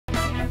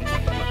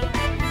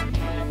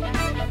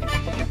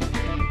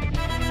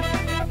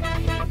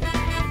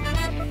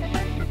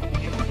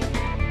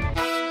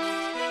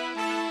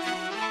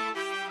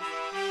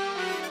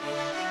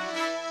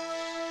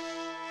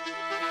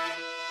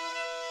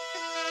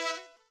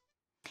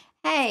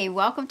Hey,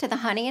 welcome to the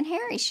Honey and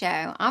Harry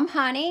Show. I'm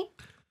Honey.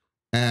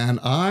 And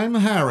I'm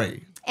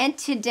Harry. And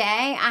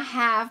today I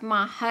have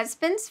my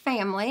husband's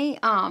family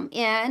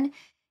in.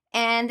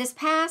 And this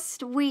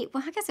past week,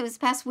 well, I guess it was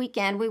past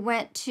weekend, we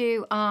went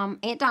to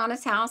Aunt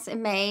Donna's house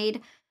and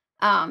made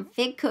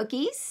fig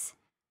cookies.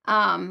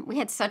 We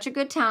had such a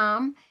good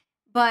time.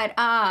 But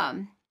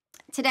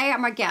today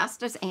my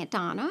guest is Aunt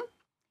Donna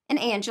and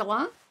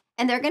Angela.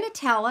 And they're going to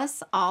tell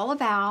us all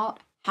about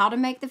how to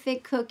make the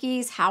fig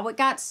cookies, how it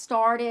got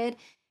started.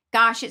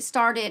 Gosh, it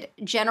started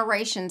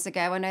generations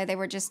ago. I know they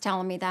were just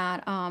telling me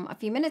that a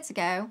few minutes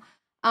ago.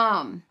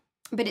 But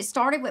it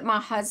started with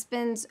my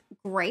husband's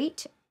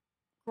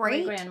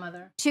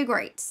great-grandmother. Two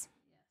greats.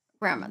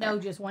 Grandmother. No,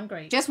 just one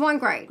great. Just one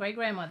great.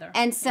 Great-grandmother.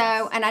 And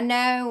so, and I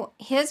know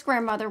his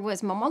grandmother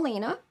was Mama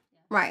Lena.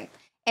 Right.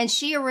 And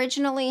she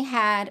originally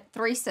had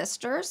 3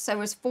 sisters. So it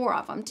was 4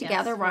 of them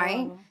together,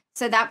 right?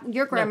 So that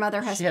your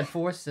grandmother has... She had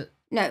 4 sisters.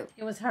 No.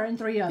 It was her and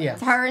 3 others.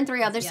 Yes. Her and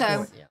 3 others.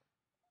 Yes.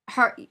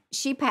 So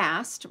she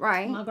passed,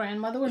 right? My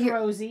grandmother was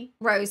Rosie.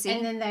 Rosie.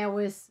 And then there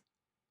was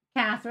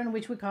Catherine,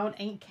 which we called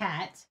Aunt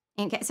Cat.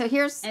 So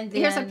here's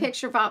a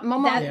picture of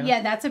Mama.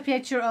 That's a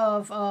picture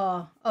of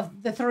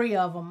the 3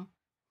 of them.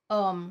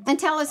 And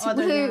tell us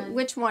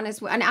which one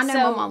is. I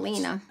know Mama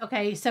Lena.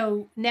 Okay,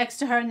 so next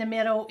to her in the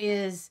middle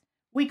is,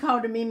 we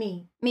called her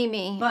Mimi.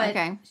 Mimi. But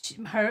okay.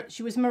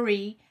 She was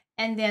Marie,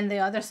 and then the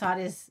other side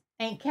is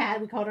Aunt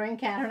Cat. We called her Aunt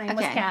Cat. Her name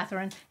was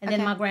Catherine, and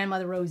then my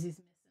grandmother Rosie's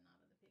missing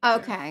out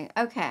of the picture.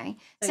 Okay.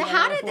 So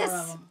how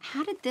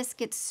did this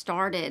get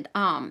started?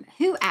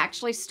 Who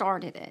actually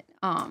started it?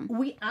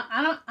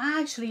 I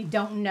actually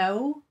don't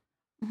know.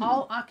 Mm-hmm.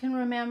 All I can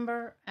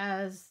remember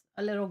as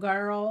a little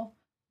girl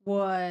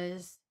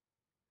was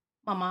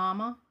my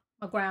mama,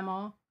 my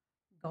grandma,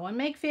 go and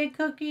make fig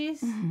cookies.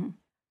 Mm-hmm.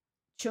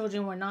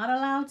 Children were not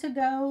allowed to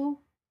go.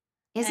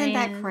 Isn't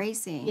that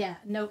crazy? Yeah,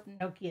 no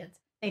kids.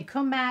 They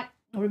come back.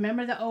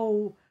 Remember the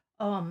old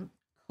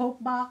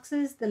Coke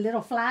boxes, the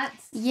little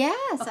flats?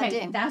 Yes, okay, I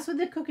do. That's what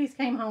the cookies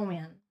came home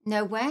in.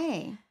 No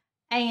way.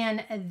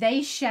 And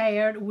they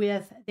shared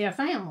with their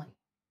family.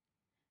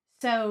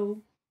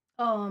 So,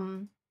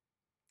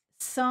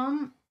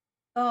 some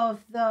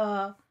of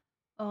the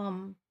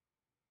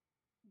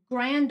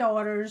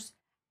granddaughters,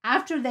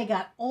 after they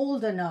got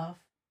old enough,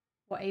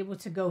 were able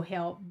to go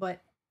help.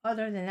 But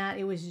other than that,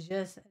 it was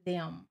just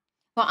them.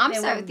 Well,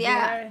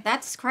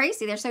 that's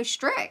crazy. They're so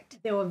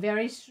strict. They were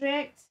very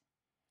strict.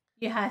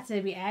 You had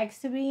to be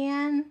asked to be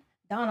in.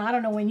 Donna, I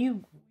don't know when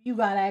you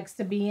got asked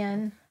to be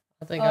in.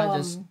 I think I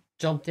just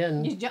jumped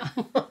in.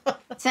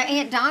 So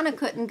Aunt Donna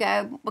couldn't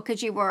go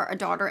because you were a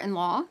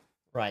daughter-in-law.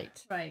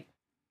 Right.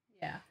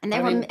 Yeah. And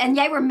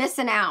they were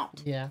missing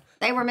out. Yeah.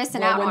 They were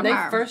missing out on her. When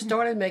they first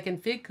started making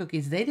fig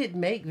cookies, they didn't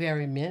make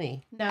very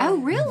many. No. Oh,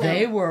 really?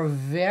 They were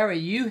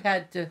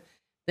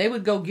they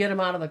would go get them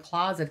out of the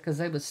closet because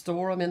they would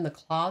store them in the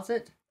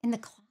closet. In the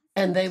closet?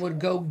 And they would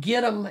go get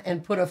them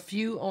and put a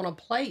few on a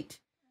plate.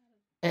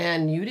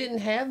 And you didn't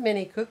have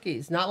many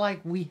cookies, not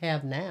like we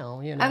have now,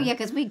 you know. Oh, yeah,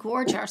 because we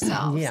gorge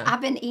ourselves. Yeah. I've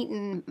been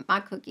eating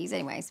my cookies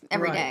anyways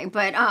every day.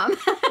 But,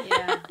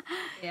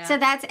 yeah. So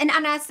that's, and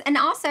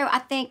also I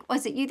think,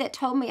 was it you that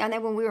told me, I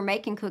know when we were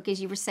making cookies,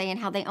 you were saying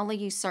how they only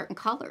used certain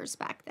colors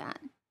back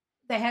then.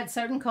 They had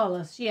certain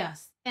colors,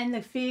 yes. And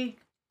the fig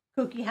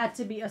cookie had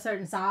to be a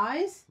certain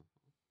size.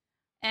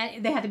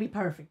 And they had to be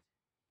perfect.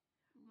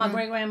 My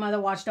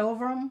great-grandmother watched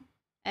over them,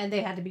 and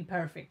they had to be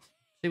perfect.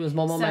 She was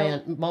Mama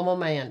Amanda.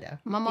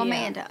 Mama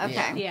Amanda,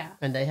 okay. Yeah.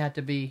 And they had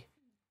to be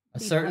a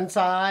certain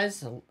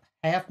size,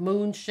 half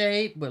moon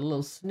shape with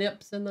little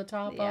snips in the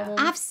top of them.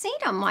 I've seen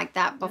them like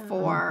that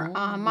before.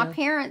 My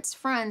parents'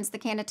 friends, the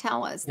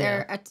Canatellas,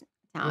 they're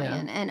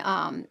Italian,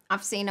 and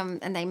I've seen them,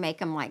 and they make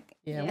them like...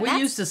 Yeah, we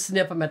used to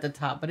snip them at the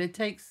top, but it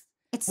takes...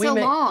 It's so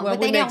long, but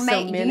they don't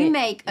make... You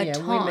make a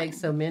ton. We make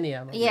so many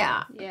of them.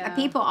 Yeah.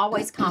 People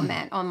always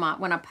comment on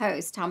when I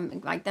post,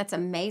 like, that's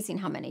amazing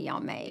how many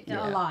y'all make.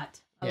 A lot.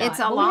 It's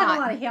a lot. We had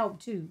a lot of help,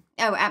 too.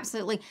 Oh,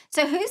 absolutely.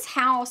 So whose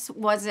house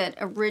was it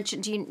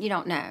originally? You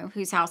don't know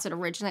whose house it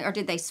originally, or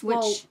did they switch?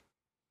 Well,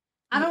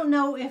 I don't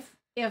know if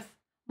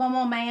Mama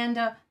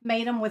Amanda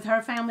made them with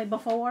her family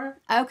before.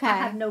 Okay. I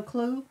have no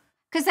clue.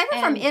 Because they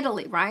were from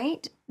Italy,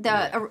 right?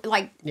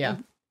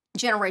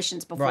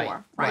 Generations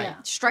before, right?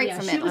 Yeah. Straight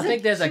from Italy. I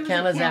think there's a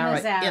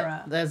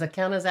Cannizaro. There's a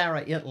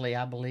Cannizaro, Italy,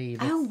 I believe.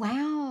 Oh,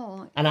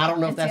 wow. And I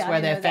don't know if that's where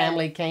their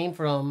family came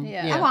from.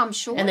 Yeah. Oh, I'm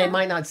sure. And they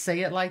might not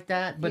say it like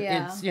that, but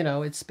it's,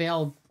 it's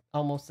spelled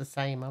almost the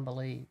same, I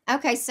believe.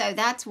 Okay, so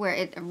that's where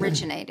it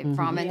originated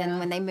from. And then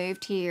when they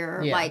moved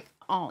here,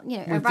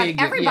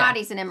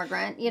 everybody's an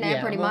immigrant,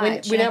 pretty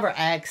much. We never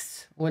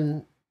asked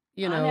when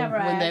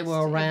they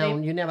were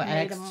around. You never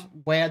asked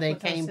where they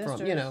came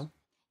from,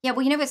 Yeah,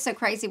 well, it's so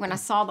crazy when I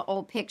saw the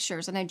old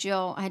pictures. I know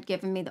Jill had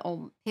given me the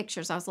old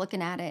pictures. I was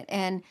looking at it,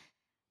 and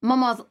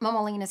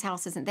Mama Lena's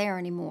house isn't there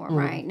anymore,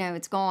 right? No,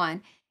 it's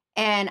gone.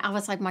 And I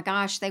was like, my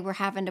gosh, they were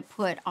having to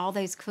put all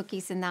those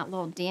cookies in that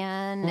little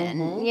den,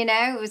 and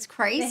it was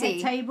crazy. They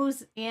had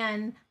tables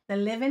in the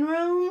living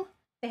room,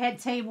 they had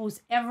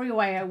tables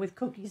everywhere with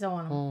cookies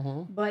on them.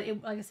 Mm-hmm. But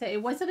like I said,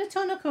 it wasn't a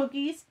ton of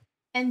cookies.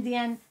 And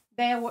then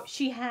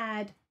she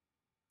had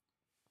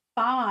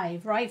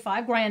five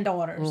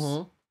granddaughters.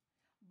 Mm-hmm.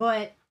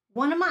 But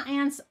one of my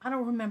aunts, I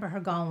don't remember her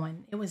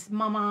going. It was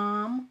my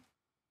mom,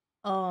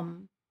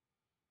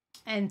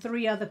 and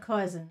three other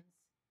cousins,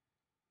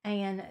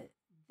 and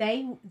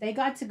they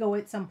got to go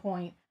at some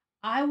point.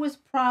 I was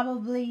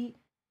probably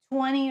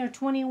 20 or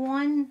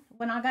 21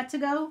 when I got to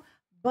go,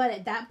 but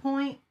at that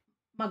point,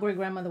 my great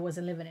grandmother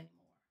wasn't living anymore.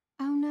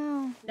 Oh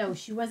no. No,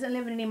 she wasn't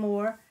living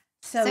anymore.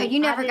 So you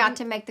never got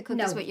to make the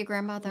cookies No. with your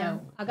grandmother?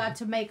 No, I got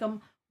to make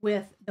them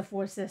with the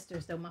four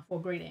sisters, though, my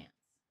four great aunts.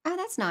 Oh,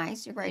 that's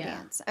nice. Your great Yeah.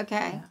 aunts.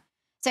 Okay. Yeah.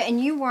 So, and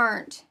you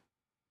weren't.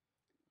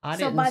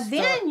 So by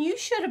then you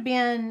should have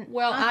been.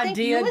 Well, I think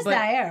did, you was but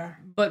there.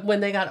 but when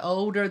they got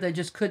older, they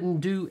just couldn't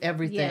do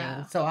everything.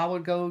 Yeah. So I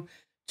would go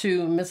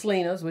to Miss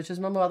Lena's, which is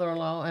my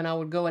mother-in-law, and I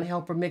would go and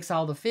help her mix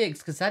all the figs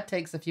because that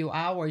takes a few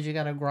hours. You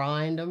got to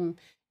grind them,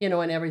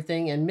 and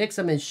everything, and mix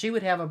them, and she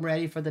would have them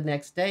ready for the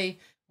next day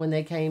when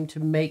they came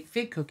to make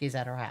fig cookies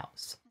at her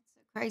house.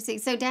 Crazy.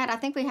 So, Dad, I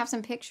think we have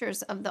some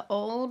pictures of the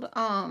old.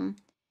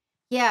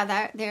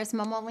 There's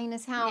Mama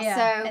Lena's house. Yeah,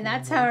 So, and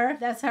that's her.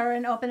 That's her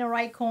up in the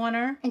right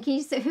corner. and can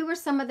you say who were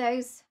some of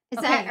those?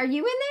 Okay. Are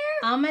you in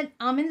I'm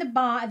in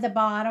at the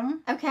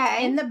bottom. there?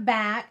 Okay. In the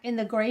back, in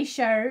the gray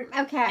shirt.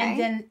 Okay. And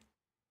then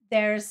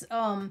there's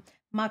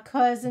my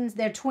cousins.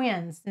 They're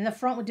twins. In the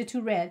front with the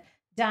two red.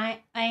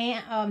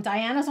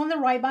 Diana's on the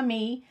right by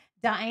me.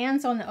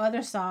 Diane's on the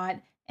other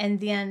side, and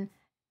then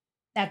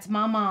that's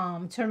my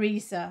mom,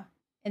 Teresa,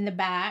 in the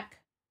back.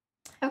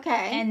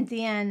 Okay. And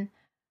then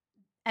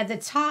at the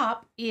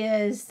top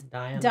is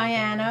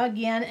Diana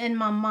again, and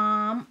my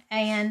mom,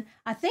 and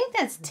I think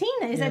that's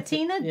Tina. Is that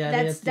Tina? Yeah,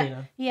 that's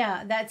Tina.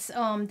 Yeah, that's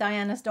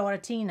Diana's daughter,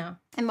 Tina.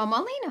 And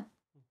Mama Lena.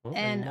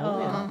 And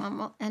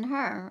Mama and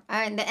her.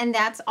 And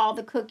that's all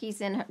the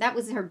cookies in her. That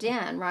was her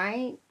den,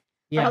 right?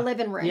 Yeah. Or her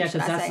living room, Yeah,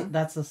 should I say.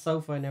 that's the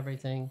sofa and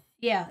everything.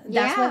 Yeah,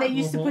 that's where they Yeah.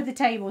 used to put the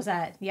tables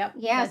at. Yep.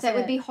 Yeah, that's so it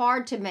would be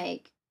hard to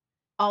make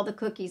all the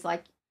cookies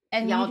like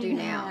and y'all you do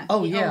didn't now. have-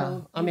 Oh yeah,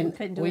 I mean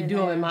couldn't we it do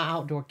them there. in my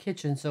outdoor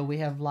kitchen, so we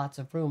have lots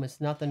of room.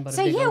 It's nothing but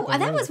So a big yeah, open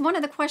that room. was one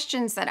of the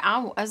questions that I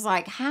was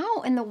like,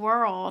 how in the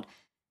world?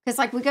 Because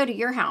like we go to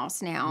your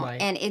house now,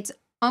 Right. and it's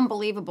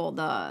unbelievable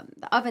the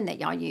oven that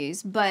y'all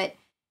use. But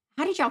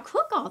how did y'all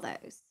cook all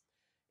those?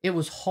 It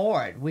was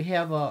hard. We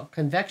have a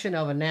convection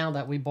oven now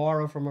that we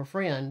borrow from a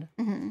friend.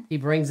 Mm-hmm. He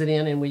brings it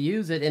in and we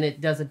use it, and it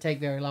doesn't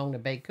take very long to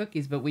bake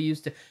cookies. But we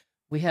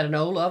had an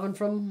old oven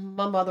from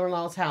my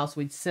mother-in-law's house.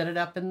 We'd set it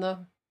up in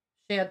the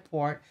shed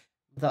part,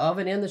 the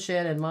oven in the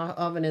shed and my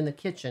oven in the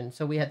kitchen.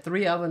 So we had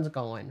 3 ovens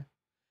going,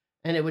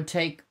 and it would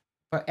take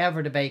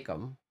forever to bake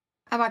them.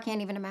 Oh, I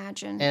can't even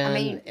imagine. And I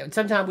mean,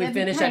 sometimes we There'd be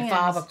finish at 5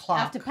 pans o'clock.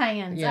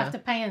 After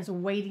pans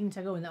waiting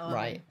to go in the oven.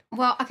 Right.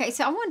 well, okay.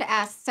 So I wanted to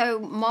ask. So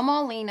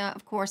Mama Lena,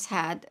 of course,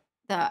 had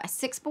the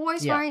 6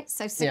 boys, Yeah. right?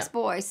 So 6 Yeah.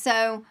 boys.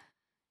 So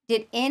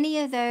did any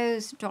of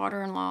those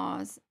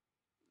daughter-in-laws,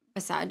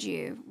 besides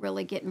you,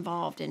 really get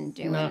involved in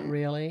doing? Not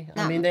really.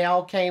 No. I mean, they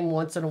all came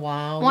once in a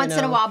while. Once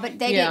in a while, but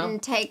they Yeah.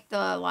 didn't take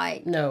the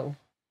like. No.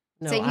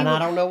 So you and I were-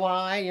 don't know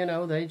why.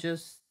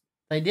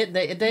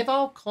 They've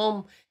all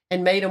come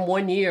and made them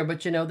one year,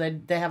 but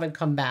they haven't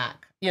come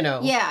back.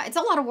 Yeah, it's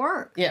a lot of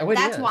work. Yeah, it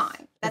That's is. why.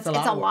 It's a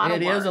lot of work.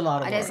 It is a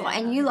lot of It is, work.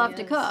 and you love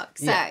to Yes. cook.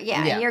 So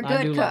Yeah. and you're a I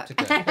good do love cook.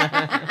 to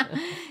cook.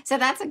 So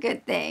that's a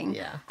good thing.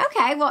 Yeah.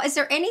 Okay. Well, is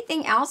there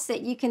anything else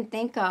that you can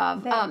think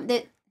of that?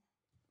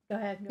 Go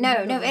ahead.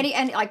 No, Go ahead.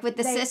 and like with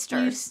the They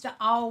sisters. used to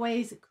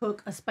always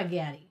cook a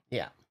spaghetti.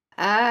 Yeah.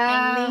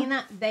 And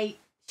Lena,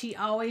 she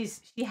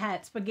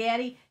had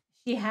spaghetti.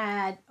 She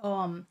had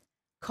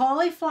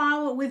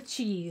cauliflower with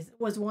cheese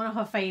was one of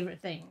her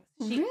favorite things.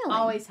 She Really?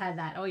 always had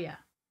that. Oh yeah.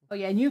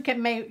 And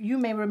you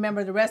may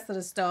remember the rest of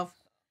the stuff.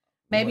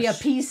 Maybe Well, a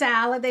pea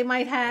salad they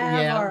might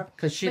have. Yeah, Or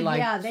because she but liked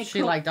yeah, they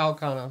cook- liked all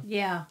kind of.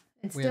 yeah.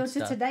 And Weird still to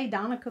stuff. today,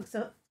 Donna cooks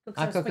her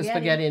I cook a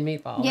spaghetti and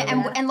meatball. Yeah,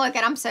 every and look,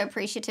 and I'm so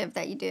appreciative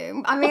that you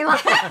do. I mean,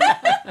 like,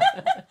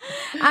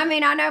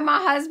 I know my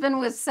husband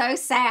was so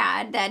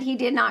sad that he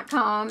did not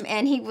come,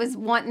 and he was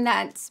wanting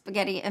that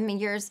spaghetti. I mean,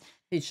 yours.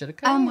 He should have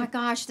come. Oh my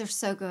gosh, they're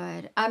so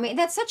good. I mean,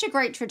 that's such a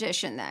great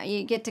tradition, though.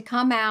 You get to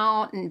come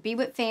out and be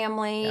with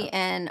family,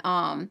 and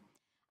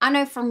I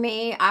know for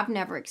me, I've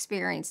never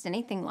experienced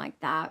anything like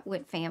that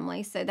with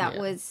family, so that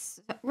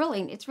was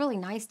it's really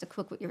nice to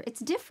cook with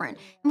it's different,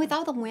 and with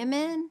all the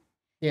women.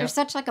 Yeah. There's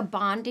such like a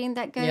bonding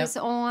that goes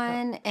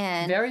on,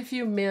 and Very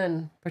few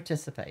men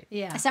participate.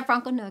 Yeah. except for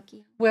Uncle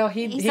Nookie. Well,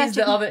 He's he's such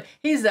the a- oven.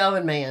 He's the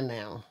oven man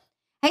now.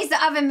 He's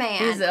the oven man.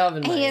 He's the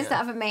oven He man. is the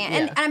oven man. Yeah.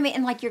 And I mean,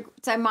 and like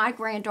so my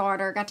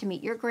granddaughter got to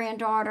meet your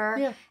granddaughter.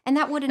 Yeah. And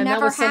that would have And that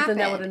never was something happened.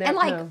 that would've and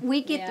like no.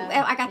 we get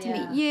Yeah. I got to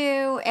Yeah. meet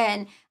you,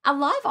 and I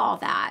love all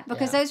that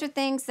because Yeah. those are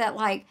things that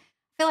like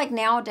I feel like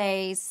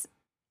nowadays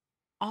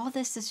all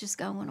this is just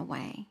going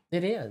away.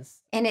 It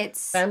is. And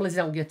it's Families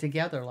don't get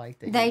together like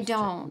they they used to.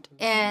 don't.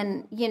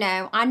 And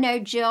I know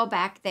Jill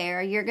back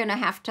there, you're going to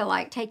have to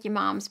like take your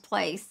mom's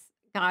place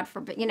God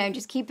forbid,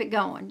 just keep it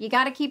going. You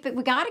got to keep it.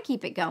 We got to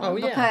keep it going Oh,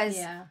 yeah. because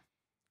Yeah.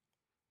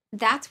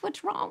 that's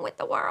what's wrong with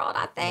the world.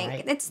 I think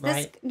Right, it's this,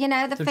 right.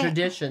 the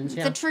Traditions,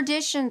 yeah. the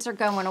traditions are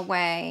going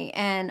away,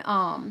 and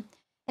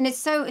it's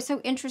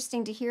so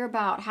interesting to hear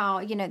about how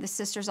the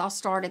sisters all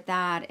started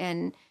that,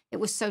 and it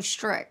was so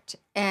strict,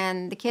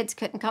 and the kids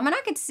couldn't come, and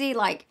I could see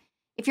like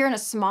if you're in a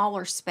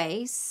smaller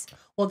space.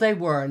 Well, they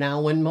were.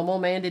 Now, when Mama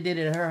Amanda did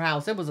it at her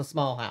house, it was a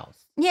small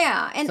house.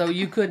 Yeah, and So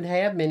you couldn't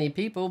have many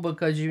people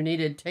because you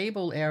needed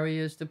table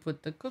areas to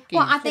put the cookies.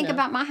 well, I think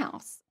about my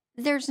house.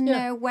 There's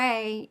Yeah. no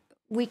way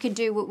we could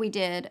do what we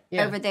did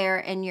Yeah. over there,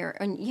 and you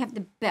have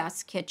the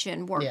best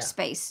kitchen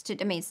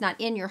workspace. I mean, it's not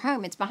in your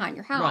home; it's behind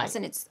your house, Right.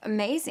 and it's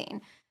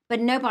amazing. But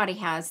nobody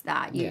has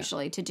that Yeah.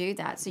 usually to do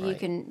that, so you Right.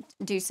 can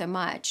do so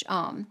much.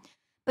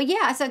 But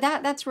yeah, so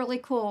that's really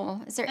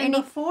cool. Is there And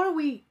any?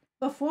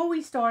 before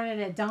we started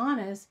at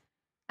Donna's,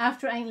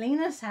 after Aunt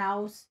Lena's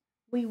house,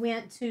 we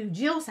went to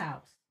Jill's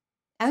house.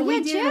 Oh So yeah,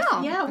 we did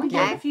Jill. we did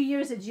okay. a few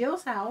years at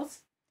Jill's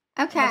house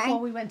Okay. before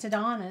we went to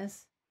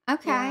Donna's.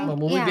 Okay. Yeah. But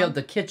when yeah. we built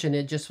the kitchen,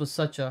 it just was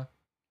such a,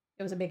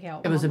 It was a big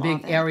help. it was a love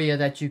big it. area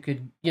that you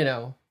could,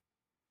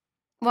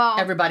 Well,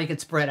 everybody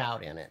could spread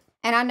out in it.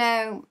 and I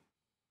know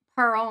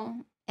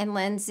Pearl and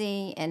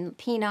Lindsay and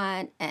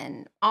Peanut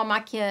and all my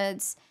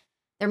kids,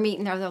 they're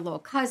meeting their little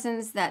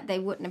cousins that they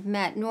wouldn't have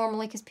met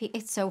normally because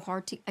it's so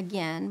hard to,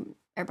 again,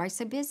 everybody's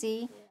so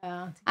busy.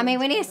 Yeah, I mean,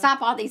 we need to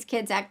stop all these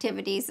kids'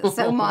 activities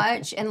so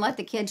much and let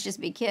the kids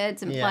just be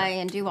kids and Yeah. play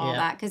and do all Yeah.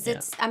 that. Because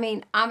Yeah.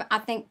 I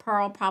think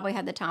Pearl probably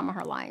had the time of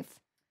her life.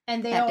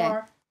 And they that day.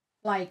 are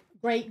like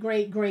great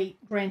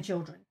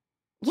grandchildren.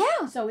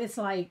 Yeah. So it's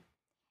like,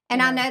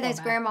 And you I know feel those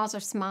bad. grandmas are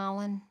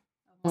smiling,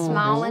 Mhm.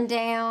 smiling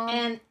down.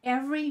 And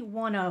every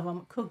one of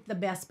them cooked the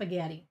best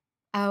spaghetti.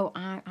 Oh,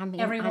 I mean,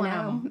 Every I one of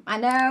know. them. I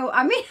know.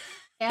 I mean,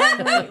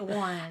 Every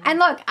one. and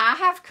look,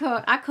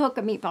 I cook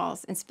a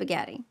meatballs and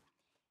spaghetti,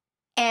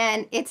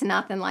 and it's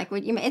nothing like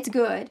what you mean. It's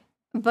good,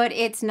 but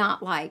it's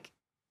not like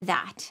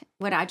that,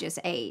 what I just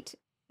ate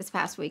this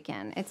past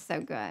weekend. It's so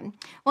good.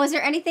 Well, is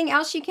there anything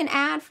else you can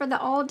add for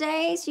the old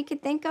days you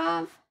could think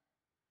of?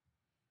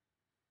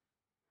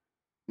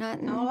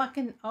 Nothing.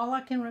 all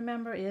I can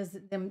remember is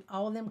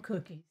all them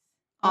cookies.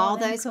 All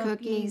them those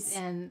cookies.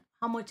 and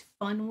how much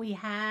fun we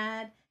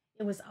had.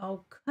 It was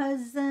all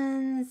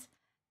cousins,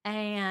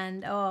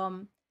 and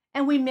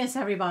we miss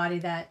everybody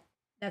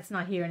that's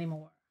not here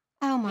anymore.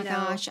 Oh my you know,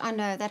 gosh, I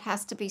know that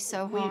has to be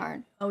so we-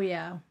 hard. Oh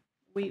yeah,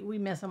 we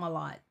miss them a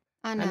lot.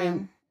 I know. I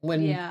mean,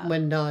 when Yeah.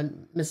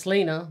 Miss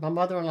Lena, my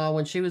mother-in-law,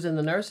 when she was in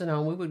the nursing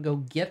home, we would go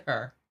get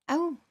her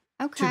oh,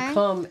 okay. to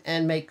come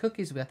and make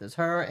cookies with us.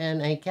 Her and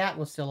Aunt Cat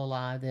was still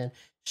alive then.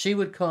 She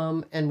would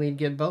come and we'd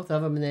get both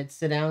of them, and they'd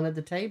sit down at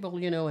the table,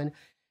 and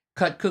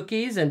cut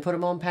cookies and put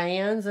them on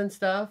pans and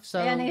stuff. So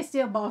And they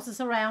still boss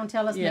us around,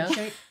 tell us Yeah. make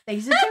sure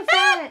these are too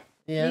fat.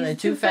 yeah, these they're are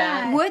too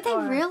fat. Would they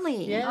or-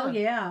 really? Yeah. Oh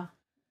yeah,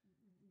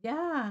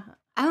 yeah.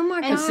 Oh my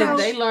And gosh. And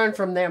see, they learned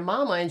from their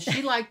mama, and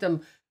she liked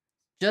them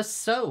just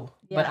so.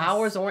 But Yes.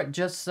 ours aren't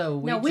just so.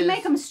 No, we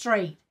make them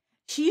straight.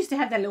 She used to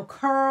have that little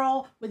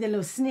curl with the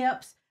little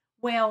snips.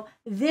 Well,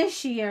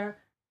 this year,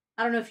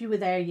 I don't know if you were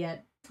there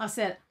yet. I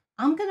said,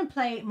 I'm going to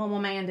play Mama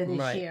Amanda this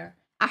Right. year.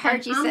 I heard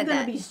And you I'm said gonna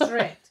that. be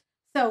strict.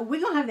 So we're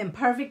going to have them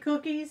perfect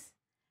cookies.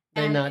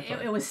 They're And not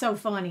it was so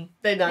funny.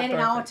 They're not They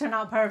didn't all perfect. turn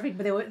out perfect,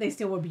 but they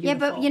still were beautiful.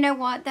 Yeah, but you know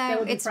what though? They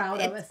would be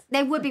proud of us.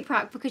 They would be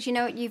proud because you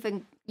know what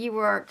you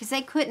were because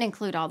they couldn't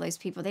include all those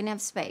people. They didn't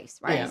have space,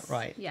 right? Yeah,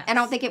 right. Yeah. I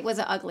don't think it was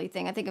an ugly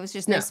thing. I think it was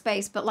just no No.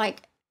 space. But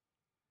like,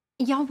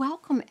 y'all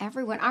welcome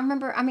everyone. I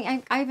remember. I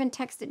mean, I even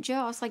texted Jill.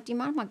 I was like, "Do you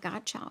mind if my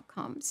godchild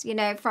comes?"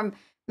 From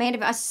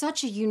Mandeville.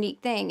 Such a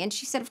unique thing, and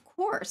she said, "Of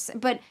course."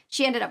 But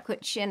she ended up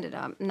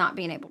not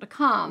being able to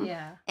come.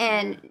 Yeah.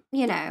 And it's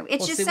Well,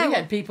 just see, so we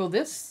had people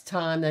this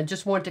time that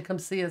just wanted to come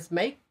see us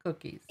make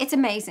cookies. it's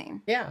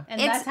amazing. Yeah.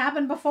 And It's- that's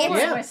happened before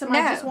it's- where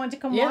somebody no. just wanted to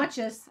come Yeah. watch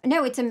us.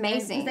 No, it's Because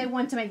amazing. they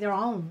wanted to make their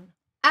own.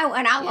 Oh,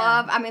 and I Yeah.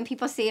 love. I mean,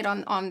 people see it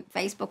on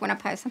Facebook when I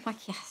post. I'm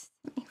like, yes,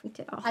 we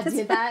did all I this.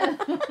 did that.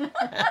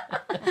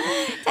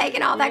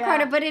 Taking all that Yeah.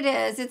 credit, but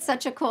it's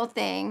such a cool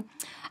thing.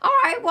 All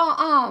right,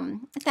 well,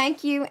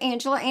 thank you,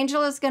 Angela.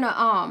 Angela's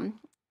gonna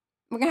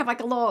we're gonna have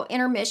like a little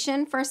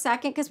intermission for a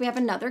second because we have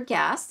another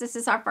guest. This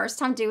is our first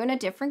time doing a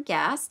different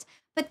guest.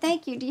 But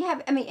thank you. Do you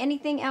have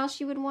anything else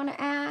you would want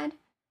to add?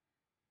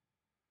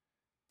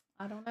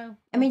 I don't know.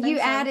 I mean, don't you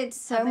think so. added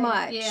so I think-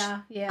 much.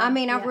 Yeah. I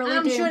mean, I yeah. really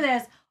I'm do. sure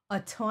there's a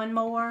ton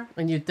more.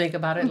 When you think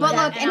about it, But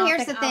like, look, and I'll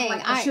here's think, the I'm thing,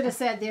 like, I I- should have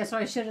said this or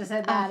I should have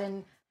said that,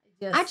 and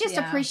I just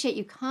yeah. appreciate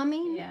you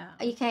coming. Yeah.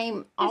 You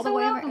came all You're the so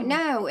way over. welcome.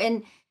 No,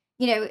 and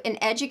and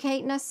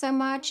educating us so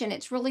much, and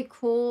it's really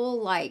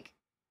cool. Like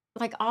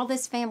all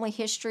this family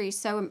history.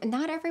 So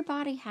not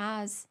everybody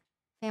has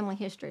family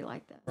history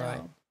like this.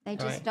 Right. They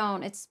just Right.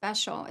 don't. It's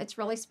special. It's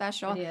really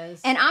special. It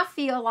is. And I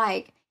feel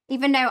like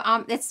even though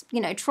it's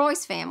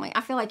Troy's family,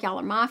 I feel like y'all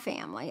are my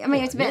family. I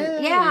mean, it's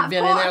been you've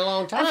been in there a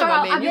long time. I've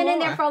I mean, been you in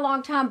there are. for a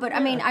long time, but I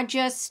mean, Yeah. I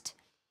just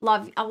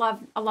I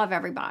love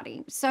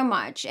everybody so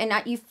much, and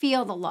you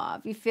feel the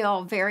love. You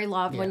feel very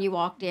loved when you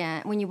walk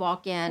in. When you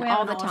walk in, We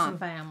all have the an time. awesome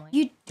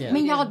family. I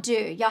mean, y'all do.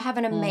 Y'all have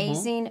an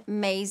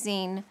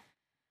amazing.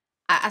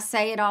 I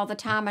say it all the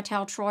time. I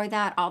tell Troy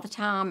that all the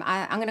time.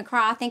 I'm gonna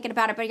cry thinking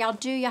about it, but y'all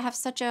do. Y'all have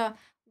such a.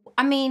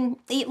 I mean,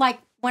 like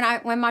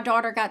when my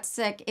daughter got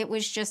sick, it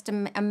was just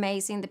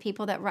amazing. The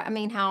people that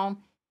how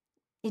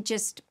it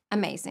just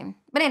amazing.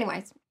 But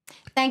anyways.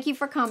 Thank you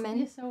for coming.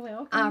 You're so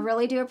welcome. I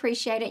really do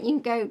appreciate it.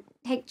 You can go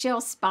take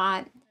Jill's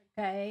spot.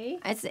 Okay.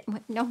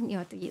 No, you don't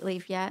have to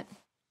leave yet.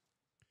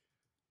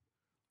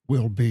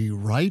 We'll be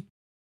right.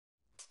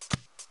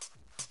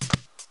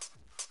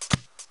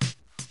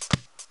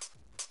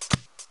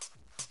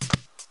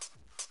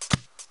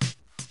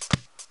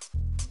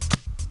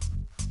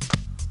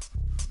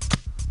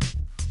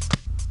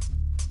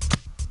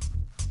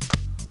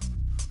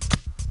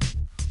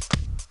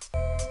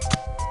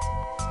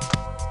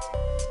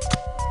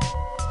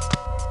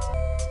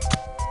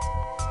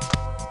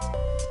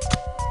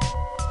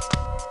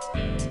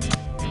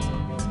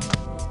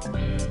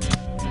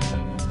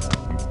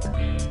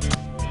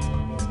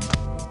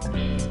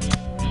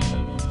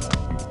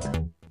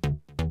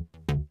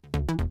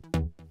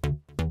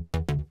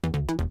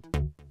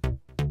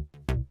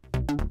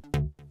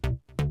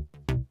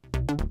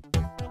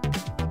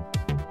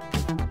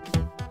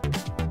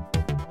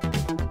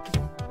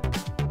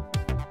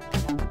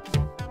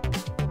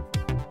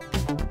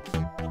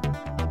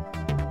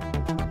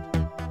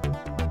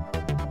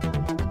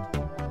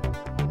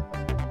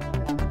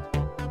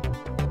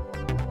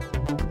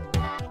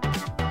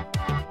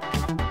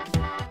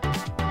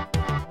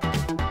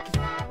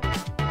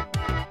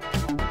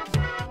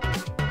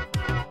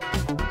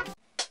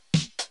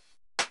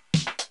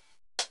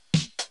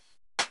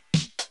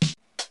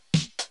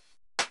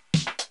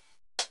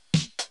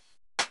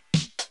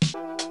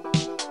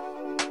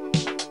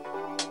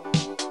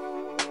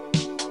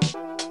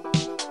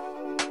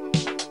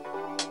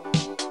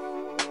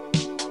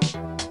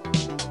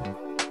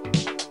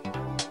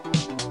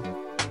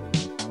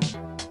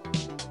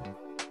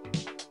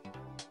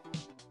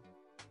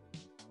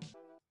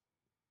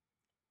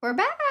 We're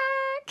back.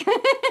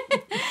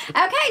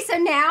 Okay, so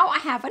now I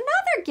have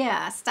another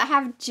guest. I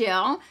have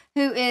Jill,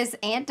 who is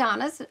Aunt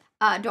Donna's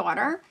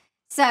daughter.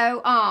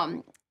 So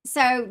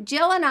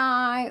Jill and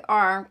I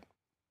are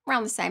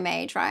around the same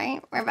age,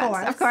 right?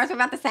 Of course, we're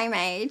about the same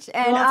age.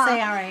 And We won't say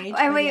our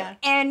age.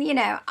 And you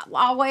know,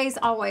 always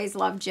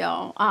love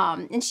Jill.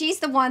 And she's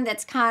the one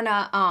that's kind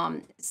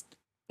of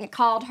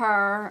called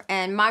her,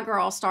 and my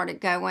girl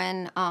started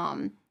going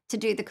to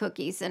do the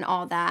cookies and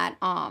all that.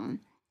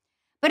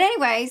 But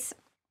anyways,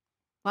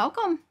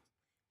 welcome.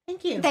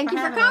 Thank you. Thank you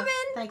for coming.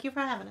 Thank you for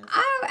having us.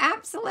 Oh,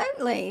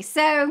 absolutely.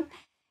 So,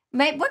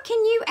 what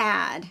can you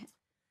add?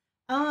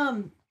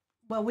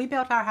 Well, we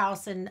built our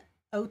house in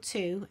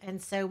 2002,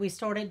 and so we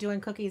started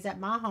doing cookies at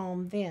my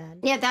home then.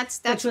 Yeah,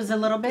 that's which was a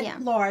little bit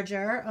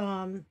larger.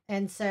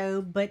 And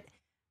so, but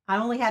I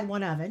only had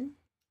one oven.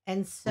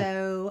 And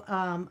so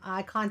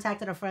I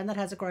contacted a friend that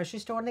has a grocery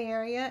store in the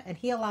area, and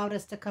he allowed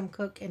us to come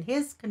cook in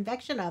his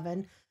convection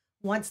oven.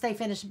 Once they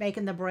finished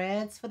baking the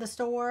breads for the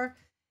store,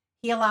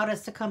 he allowed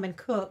us to come and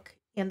cook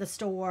in the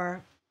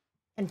store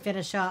and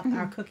finish up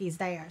our cookies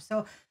there.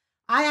 So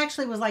I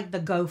actually was like the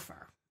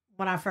gopher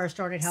when I first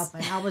started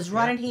helping. I was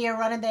running here,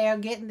 running there,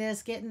 getting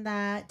this, getting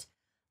that.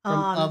 From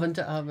oven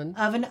to oven.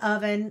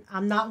 Oven.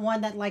 I'm not one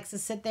that likes to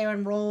sit there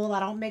and roll. I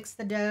don't mix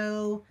the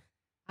dough.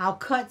 I'll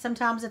cut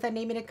sometimes if they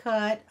need me to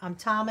cut. I'm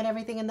timing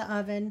everything in the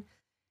oven.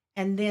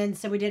 And then,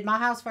 so we did my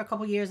house for a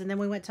couple years, and then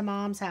we went to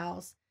Mom's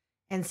house.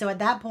 And so at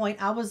that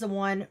point, I was the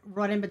one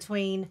running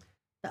between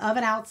the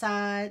oven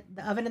outside,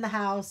 the oven in the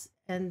house,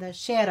 and the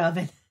shed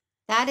oven.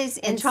 That is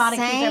and insane. trying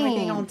to keep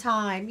everything on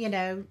time, you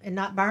know, and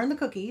not burn the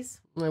cookies.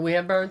 We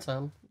have burned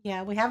some.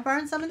 Yeah, we have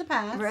burned some in the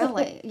past.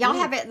 Really? Y'all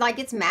have it like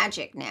it's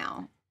magic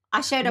now. I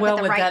showed up at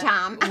the with right that,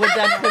 time.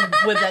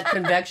 with that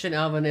convection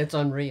oven, it's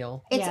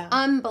unreal. It's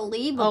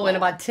unbelievable. Oh, in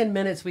about 10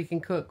 minutes, we can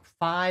cook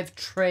 5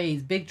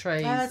 trays, big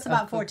trays. It's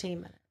about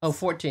 14 minutes. Oh,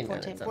 14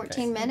 minutes.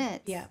 14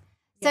 minutes. Yeah.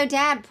 So,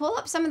 Dad, pull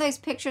up some of those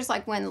pictures,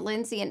 like when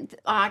Lindsay and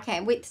I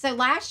came. So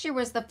last year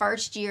was the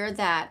first year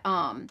that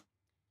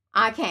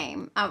I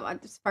came.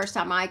 It's the first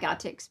time I got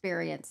to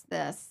experience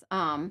this.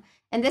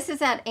 And this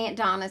is at Aunt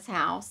Donna's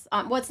house.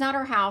 Well, it's not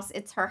her house.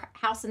 It's her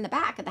house in the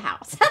back of the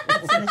house.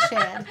 It's in a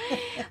shed.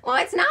 Well,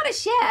 it's not a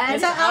shed.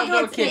 It's an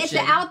outdoor kitchen. It's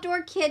an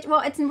outdoor kitchen.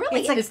 Well, it's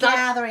really... It's a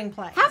gathering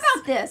place. How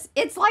about this?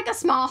 It's like a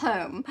small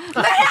home.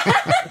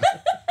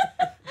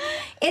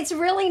 It's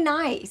really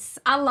nice.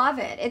 I love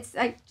it. It's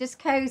like just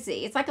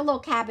cozy. It's like a little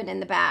cabin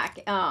in the back.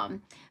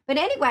 But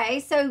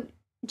anyway, so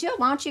Jill,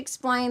 why don't you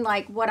explain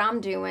like what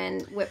I'm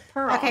doing with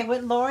Pearl? Okay,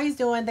 what Lori's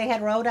doing, they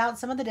had rolled out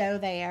some of the dough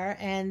there,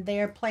 and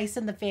they're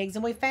placing the figs.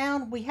 And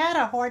we had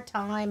a hard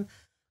time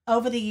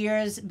over the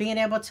years being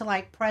able to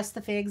like press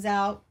the figs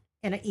out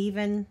in an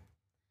even,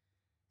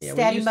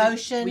 steady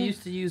motion. We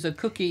used to use a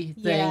cookie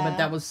thing, but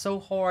that was so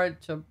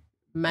hard to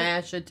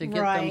mash it to get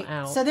right. them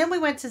out. So then we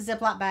went to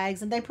Ziploc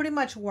bags, and they pretty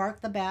much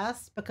work the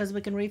best because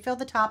we can refill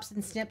the tops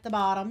and snip the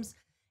bottoms.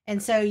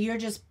 And so you're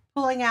just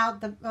pulling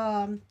out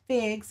the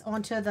figs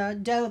onto the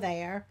dough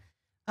there.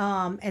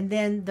 And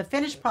then the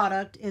finished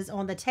product is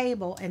on the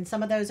table, and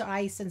some of those are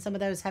iced and some of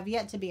those have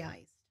yet to be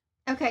iced.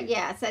 Okay,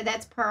 yeah. So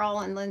that's Pearl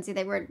and Lindsay.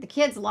 The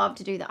kids love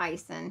to do the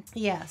icing.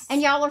 Yes.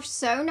 And y'all are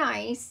so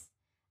nice,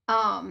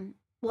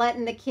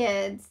 letting the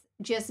kids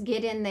just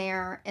get in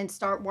there and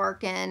start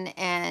working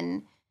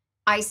and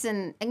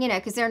icing,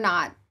 because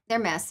they're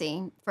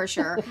messy for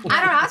sure. I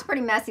don't know. I was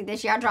pretty messy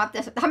this year. I dropped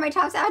this. How many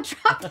times did I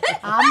drop it?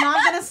 I'm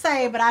not going to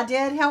say, but I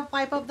did help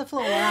wipe up the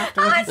floor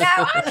afterwards. I know.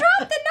 I dropped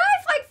the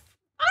knife.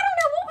 I don't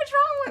know what was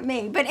wrong with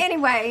me. But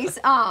anyways,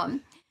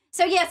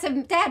 so yeah,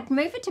 so Dad,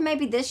 move it to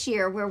maybe this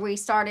year where we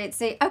started.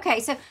 Okay,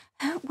 so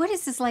what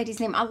is this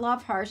lady's name? I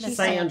love her. She's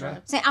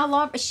Sandra.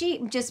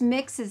 She just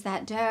mixes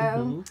that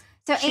dough.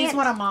 So she's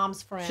one of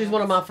Mom's friends. She's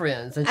one of my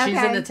friends, and she's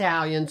an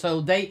Italian.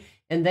 So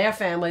in their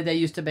family, they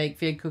used to bake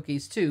fig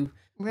cookies too.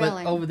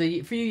 Really? But over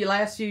the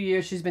last few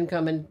years, she's been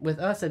coming with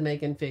us and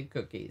making fig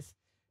cookies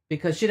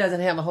because she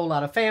doesn't have a whole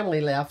lot of family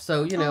left.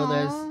 So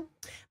there's.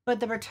 But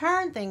the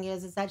return thing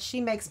is that she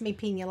makes me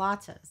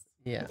piñolatas.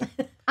 Yeah.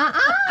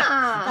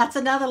 That's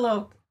another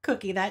little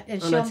cookie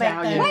and she'll make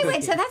those.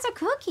 Wait, so that's a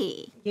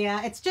cookie?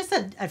 Yeah, it's just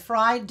a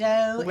fried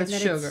dough with and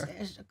then sugar,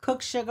 it's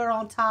cooked sugar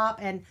on top,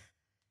 and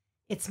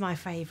it's my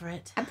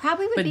favorite. I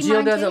probably would. But be Jill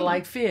mine doesn't too.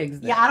 like figs.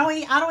 Then. Yeah,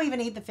 I don't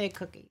even eat the fig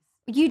cookies.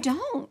 You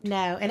don't?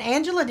 No, and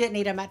Angela didn't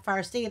eat them at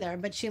first either,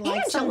 but she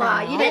likes them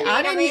Angela, now. you didn't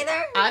eat them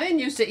either? I didn't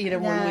used to eat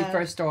them when we No.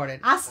 first started.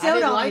 I still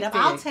didn't don't like eat them.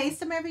 figs. I'll taste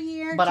them every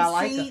year But to I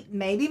like see.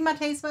 Maybe my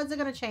taste buds are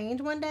going to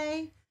change one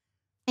day.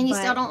 And you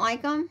But- still don't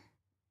like them?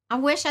 I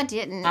wish I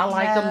didn't. I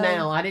like them No.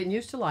 now. I didn't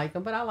used to like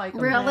them, but I like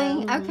them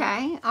Really? now.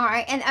 Okay. All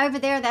right. And over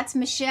there, that's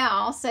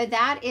Michelle. So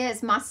that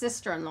is my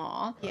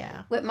sister-in-law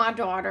Yeah. with my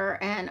daughter.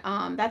 And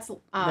that's...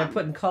 They're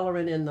putting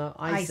coloring in the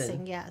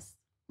icing. Yes.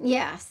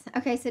 Yes.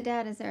 Okay, so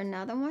Dad, is there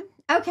another one?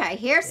 Okay,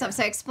 here's some.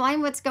 So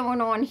explain what's going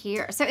on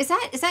here. So is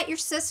that your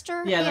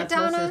sister? Yeah, Aunt that's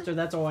Donna? my sister.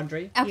 That's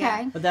Audrey. Okay.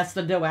 Yeah. But that's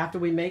the dough. After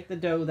we make the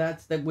dough,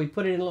 we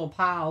put it in a little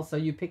pile. So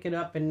you pick it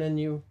up and then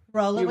you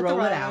Roll it with roll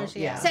the it rollers. out.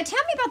 Yeah. So tell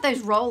me about those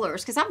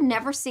rollers, because I've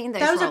never seen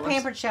those Those rollers. are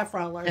Pampered Chef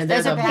rollers. And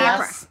Those they're are the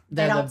best. best. They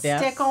They're don't the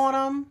best. stick on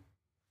them.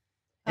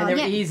 And they're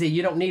Yeah. easy.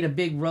 You don't need a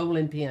big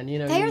rolling pin.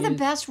 They are the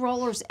best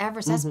rollers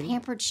ever. So that's Mhm.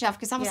 Pampered Chef.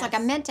 Because I was like, I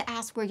Yes. meant to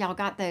ask where y'all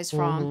got those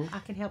from. Mhm. I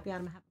can help you out.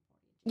 I'm happy.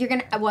 You're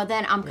gonna. Well,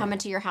 then I'm coming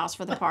to your house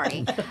for the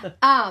party.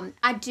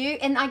 I do,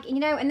 and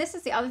and this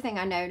is the other thing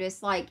I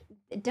noticed. Like,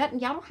 it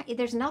doesn't y'all don't?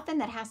 There's nothing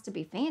that has to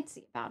be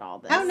fancy about all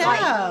this. Oh,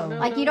 no.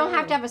 Like you don't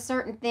have to have a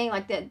certain thing.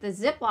 Like the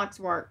Ziplocs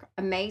work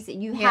amazing.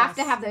 You have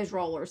to Yes. have those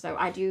rollers. So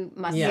I do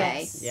must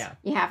Yes. say, Yeah.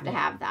 you have to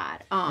have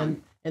that.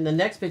 And the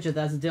next picture,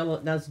 that's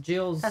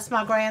Jill's That's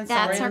my grandson.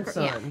 That's her-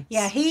 grandson.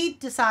 Yeah, he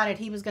decided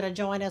he was going to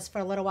join us for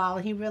a little while,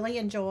 and he really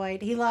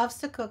enjoyed. He loves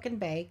to cook and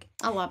bake,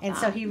 I love and that.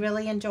 so he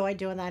really enjoyed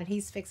doing that. And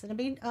he's fixing to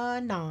be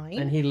 9.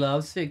 And he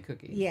loves fig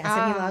cookies. Yes,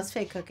 and he Ah. loves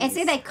fig cookies. and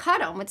see, they cut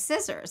them with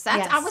scissors.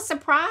 That's I Yes. was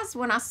surprised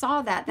when I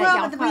saw that. well,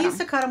 y'all but cut we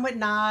used 'em. to cut them with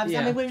knives.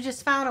 Yeah. I mean, we've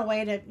just found a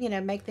way to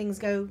make things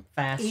go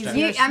Faster.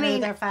 easier, I mean-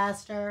 smoother,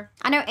 faster.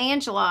 I know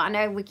Angela. I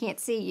know we can't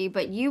see you,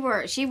 but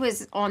she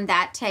was on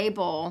that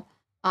table.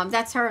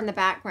 That's her in the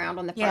background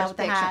on the Yeah, first with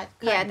the picture. hat,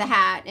 Yeah, cutting. the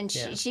hat, and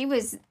Yeah. she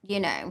was, the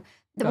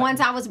Cutting. ones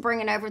I was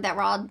bringing over that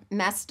were all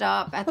messed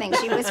up. I think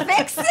she was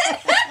fixing.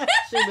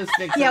 She was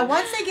fixing. Yeah,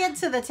 once they get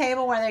to the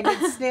table where they get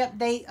snipped,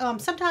 they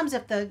sometimes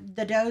if the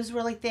dough's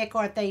really thick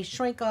or if they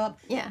shrink up,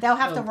 Yeah. they'll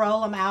have to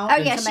roll them out. Oh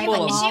yeah, to she make was.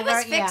 them She was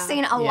longer. Yeah. fixing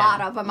a Yeah. lot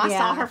of them. I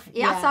saw her.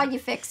 Yeah, I Yeah. saw you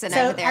fixing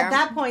So over there. at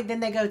that point,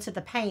 then they go to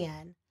the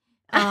pan.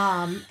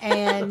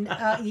 And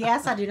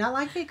yes, I do not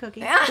like fig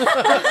cookies.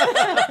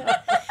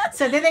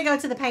 So then they go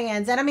to the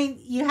pans, and I mean,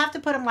 you have to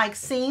put them like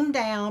seam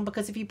down,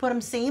 because if you put them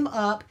seam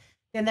up,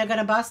 then they're going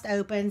to bust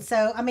open.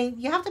 So I mean,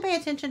 you have to pay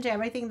attention to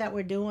everything that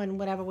we're doing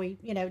whenever we,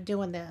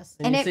 doing this.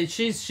 And And you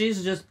see,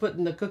 she's just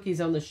putting the cookies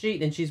on the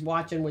sheet, and she's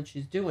watching what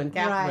she's doing.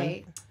 Catherine.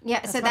 Right.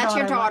 yeah. So my that's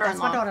your daughter-in-law. daughter-in-law. That's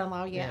my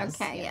daughter-in-law.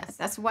 Yes. Okay. Yes.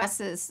 That's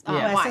Wes's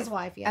Yeah. Wes's wife.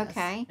 wife. Yes.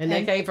 Okay. And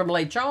they came from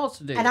Lake Charles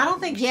to do. And I don't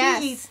think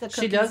Yes. she eats the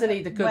cookies. She doesn't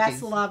eat the Wes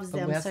cookies, loves but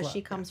them, Wes so loves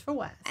she them. comes for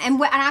Wes.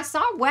 And I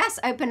saw Wes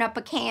open up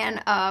a can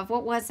of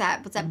what was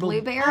that? Was that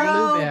blueberry?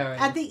 Blueberry.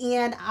 At the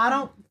end, I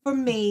don't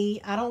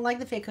like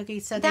the fig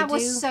cookies. So That they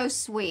was do, so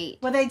sweet.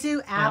 well, they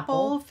do Apple.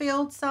 apple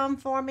filled some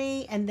for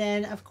me, and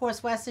then of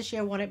course Wes this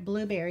year wanted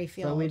blueberry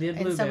filled. we did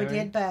and so we blueberry.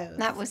 did both.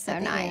 That was so at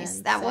the nice.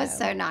 end, That was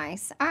so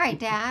nice. All right,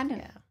 Dad.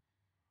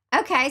 Yeah.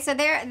 Okay, so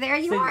there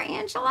you So- are,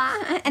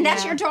 Angela, and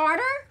that's Yeah. your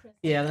daughter.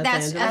 Yeah, That's-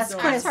 Angela's That's That's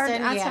daughter.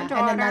 Kristen, her yeah, daughter.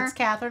 and then that's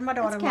Catherine, my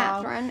That's daughter-in-law.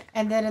 Catherine.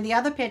 And then in the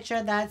other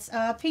picture, that's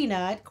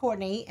Peanut,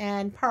 Courtney,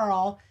 and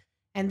Pearl,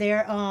 and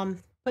they're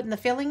putting the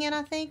filling in.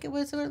 I think it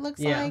was what it looks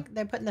Yeah. like.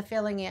 They're putting the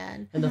filling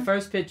in. And the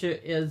first picture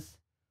is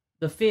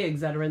the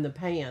figs that are in the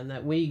pan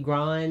that we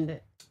grind.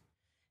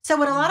 So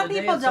what a lot of The day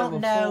people or so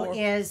don't know before.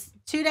 is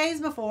 2 days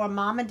before,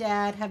 Mom and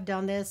Dad have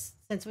done this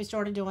since we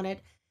started doing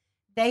it.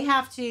 They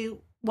have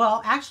to,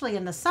 well, actually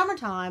in the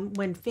summertime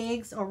when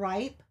figs are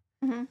ripe,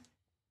 Mhm.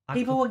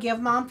 People will give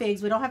Mom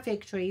figs. We don't have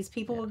fig trees.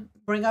 People will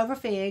bring over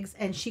figs,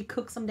 and she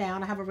cooks them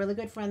down. I have a really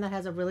good friend that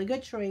has a really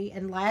good tree.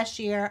 And last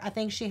year, I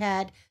think she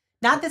had,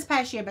 not this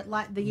past year, but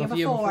like the year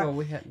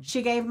before,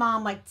 she gave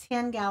Mom like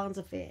 10 gallons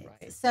of figs.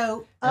 Right.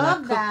 So And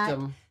of that,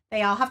 them,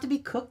 they all have to be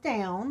cooked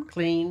down.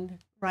 cleaned,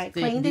 Right,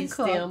 cleaned and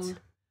cooked. destemmed,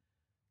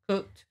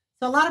 cooked.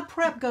 So a lot of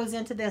prep goes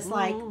into this,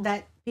 like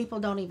that people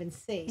don't even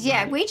see.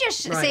 Yeah, Right. we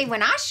just Right. see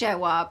when I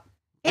show up.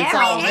 It's It's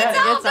all all ready. It's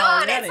all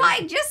done. ready. It's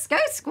like just go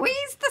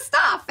squeeze the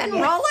stuff and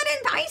Yeah. roll it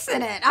and dice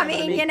in it. I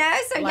mean, you know,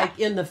 so like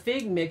in the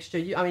fig mixture,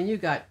 you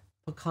got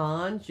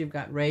pecans, you've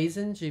got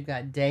raisins, you've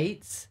got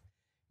dates,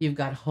 you've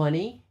got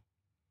honey.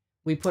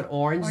 We put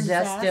orange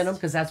zest in them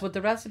because that's what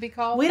the recipe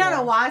calls. We don't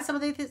know why some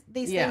of these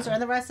Yeah. things are in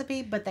the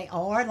recipe, but they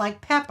are, like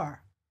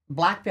pepper.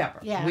 Black pepper.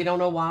 Yeah. We don't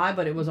know why,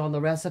 but it was on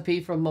the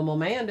recipe from Mama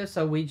Amanda,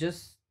 so we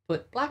just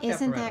put black pepper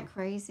isn't in that 'em.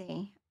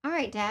 crazy? All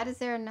right, Dad, is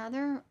there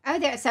another? Oh,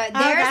 there. So there's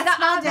That's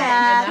the my oven.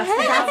 dad. That's the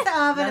That's oven. the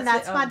oven, and That's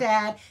that's the my oven.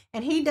 dad.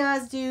 And he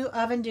does do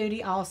oven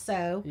duty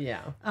also.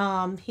 Yeah.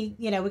 He,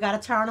 we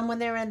got to turn them when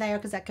they're in there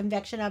because that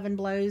convection oven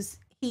blows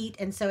heat,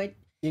 and so it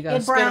You got to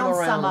it spin them browns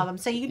around. some of them.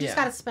 So you just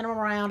Yeah. got to spin them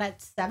around at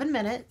 7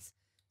 minutes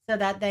so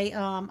that they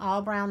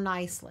all brown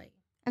nicely.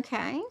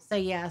 Okay. So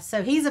yeah,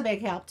 so he's a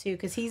big help too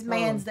because he's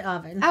mans the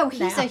oven. Oh,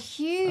 he's now. a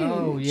huge.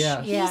 Oh,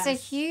 yeah. He's a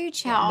Yes.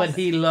 huge help. But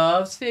he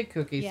loves fig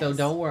cookies, so Yes.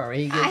 don't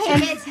worry. He gets, I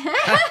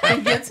hate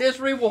he gets his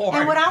reward.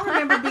 And when I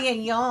remember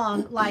being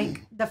young,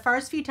 like the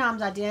first few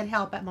times I did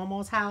help at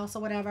Momo's house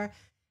or whatever,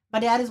 my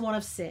dad is one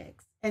of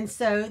 6. And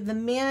so the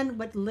men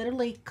would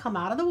literally come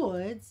out of the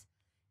woods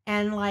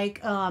and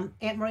like Aunt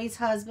Marie's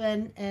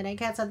husband and Aunt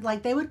Kat's,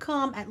 like they would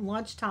come at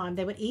lunchtime.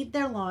 They would eat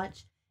their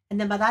lunch. And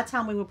then by that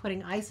time we were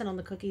putting icing on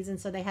the cookies. And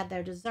so they had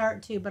their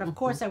dessert too. But of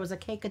course there was a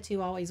cake or two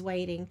always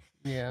waiting.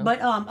 Yeah. But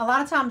a lot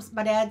of times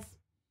my dad's,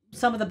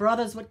 some of the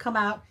brothers would come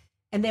out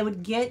and they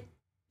would get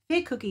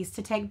fig cookies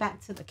to take back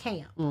to the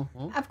camp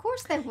Mhm. Of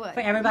course they would. for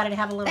everybody to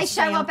have a little They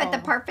show up at the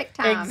sample. perfect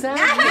time.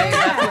 Exactly.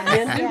 That's what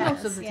men do Yes,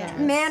 most of the yes.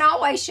 time. Men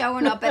always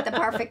showing up at the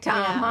perfect time,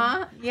 Yeah.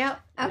 huh?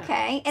 Yep.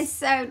 Okay. And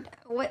so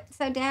what?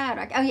 So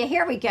Dad. Oh yeah,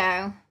 here we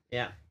go.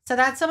 Yeah. So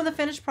that's some of the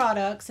finished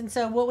products. And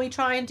so what we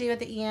try and do at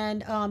the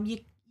end,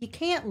 you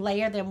can't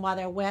layer them while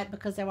they're wet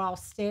because they're all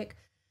stick.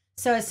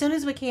 So as soon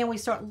as we can, we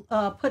start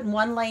putting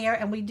one layer,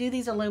 and we do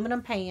these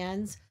aluminum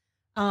pans.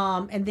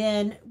 And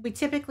then we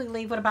typically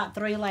leave with about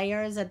 3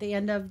 layers at the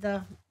end of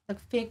the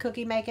fig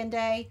cookie making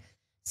day.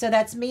 So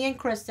that's me and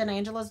Kristen,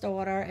 Angela's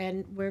daughter,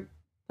 and we're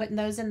putting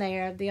those in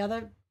there. The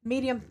other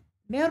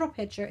middle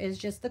picture is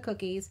just the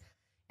cookies.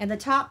 And the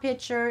top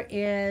picture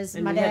is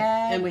And my we had-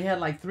 dad. and we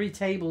had like 3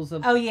 tables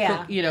of Oh,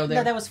 yeah. no,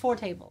 there was 4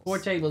 tables. 4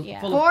 tables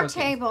Yeah. full of 4 cookies.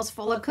 tables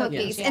full of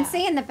cookies. Yes. And Yeah.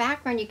 see in the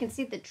background, you can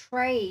see the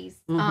trays.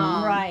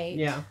 Mhm. Right.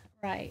 Yeah.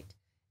 Right.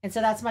 And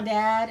so that's my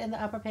dad in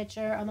the upper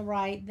picture on the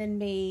right, then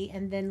me,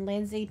 and then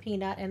Lindsay,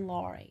 Peanut, and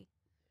Laurie.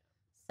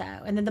 So,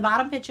 and then the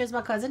bottom picture is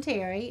my cousin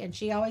Terry, and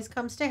she always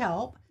comes to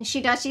help. She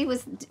does. She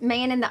was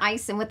manning the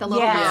icing with the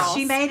little Yes, girls.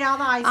 she made all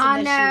the icing I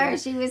this know. year.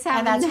 She was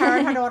having. And that's her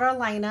and her daughter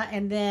Elena.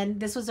 And then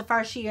this was the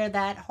first year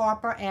that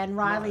Harper and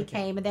Riley Riley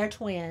came, and they're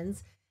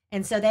twins.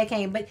 And so they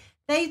came. But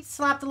they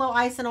slapped a little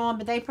icing on,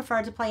 but they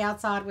preferred to play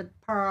outside with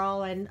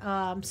Pearl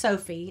and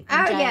Sophie.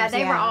 And Oh yeah, James.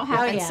 they were all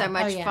having yeah. so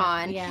much yeah.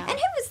 fun. Yeah. And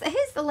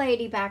who's the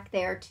lady back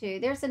there too?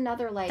 There's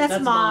another lady. That's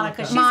That's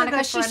Monica. Monica. She's Monica, a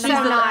good she's friend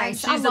so of mine.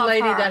 nice. I She's the love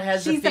lady her. that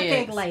has She's the the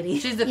figs. big lady.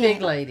 She's the Yeah.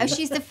 big lady. Oh,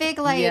 she's the fig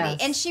lady, Yes.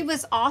 and she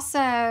was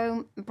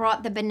also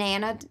brought the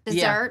banana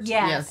dessert.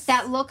 Yes.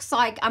 That looks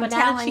like I'm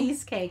Banana telling.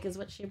 cheesecake is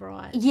what she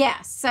brought.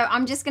 Yes. So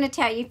I'm just going to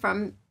tell you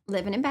from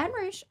living in Baton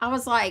Rouge, I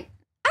was like,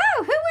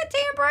 oh, who went to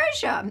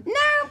Ambrosia?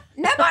 No,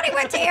 nobody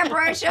went to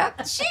Ambrosia.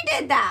 She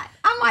did that.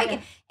 I'm like,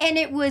 Yeah. and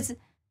it was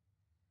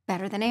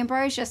better than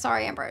Ambrosia.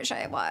 Sorry,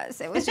 Ambrosia, it was.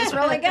 It was just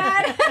really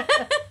good.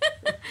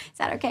 Is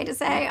that okay to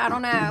say? I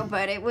don't know,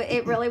 but it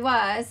really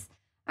was.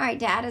 All right,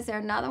 Dad, is there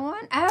another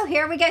one? Oh,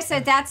 here we go. So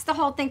that's the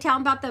whole thing. Tell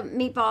them about the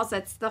meatballs.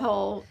 That's the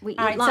whole, we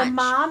All eat right, lunch. so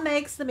Mom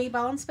makes the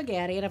meatball and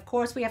spaghetti, and of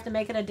course we have to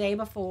make it a day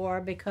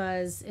before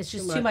because it's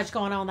just too much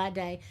going on that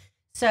day.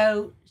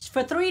 So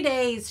for 3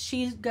 days,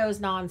 she goes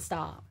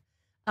nonstop.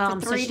 For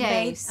 3 so she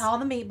days. made all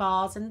the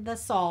meatballs and the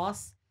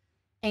sauce,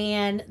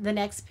 and the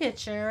next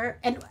picture.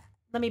 And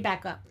let me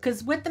back up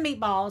because with the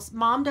meatballs,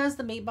 Mom does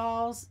the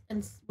meatballs,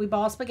 and we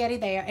ball spaghetti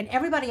there, and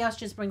everybody else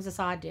just brings a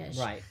side dish.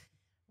 Right.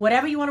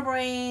 Whatever you want to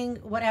bring,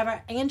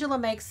 whatever. Angela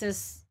makes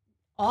this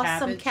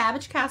awesome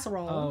cabbage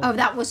casserole. Oh,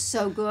 that was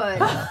so good.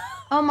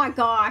 Oh my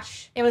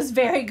gosh. It was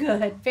very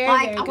good. Very,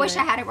 Like, very I wish good.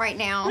 I had it right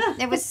now.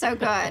 It was so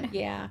good.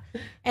 Yeah.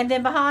 And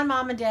then behind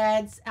Mom and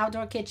Dad's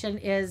outdoor kitchen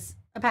is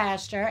a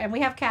pasture, and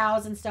we have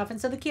cows and stuff.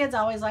 And so the kids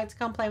always like to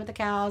come play with the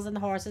cows and the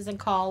horses and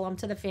call them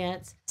to the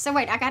fence. So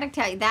wait, I got to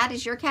tell you, that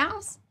is your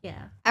cows?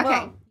 Yeah. Okay.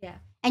 Well, yeah.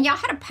 And y'all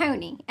had a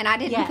pony, and I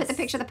didn't put the Yes.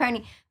 picture of the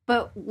pony.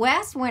 But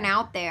Wes went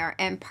out there,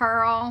 and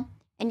Pearl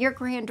and your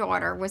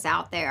granddaughter was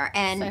out there,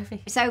 and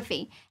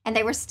Sophie, and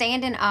they were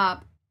standing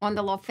up on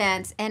the little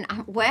fence, and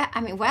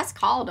Wes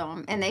called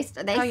them, and they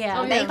Oh,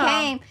 yeah. they Oh,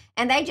 yeah. came,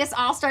 and they just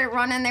all started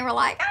running. They were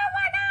like, "Oh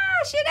my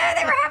gosh,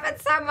 they were having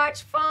so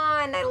much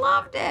fun. They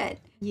loved it.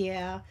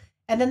 Yeah.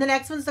 And then the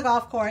next one's the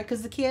golf court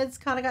because the kids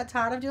kind of got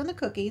tired of doing the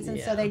cookies. And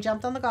so they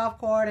jumped on the golf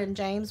court and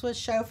James was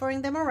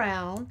chauffeuring them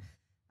around.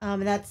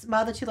 And that's my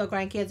other two little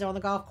grandkids are on the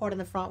golf court in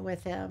the front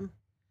with him.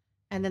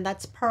 And then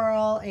that's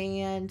Pearl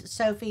and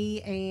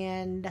Sophie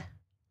and...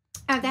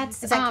 Oh,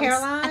 that's... Is that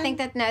Caroline? I think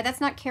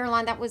that's not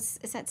Caroline. Is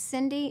that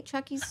Cindy,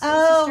 Chucky's sister?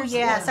 Oh,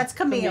 yes, that's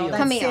Camille.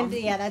 That's Camille.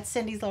 Cindy, that's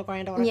Cindy's little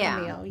granddaughter,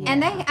 Camille. Yeah.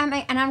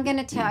 And I'm going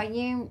to tell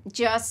you,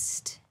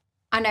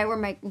 I know we're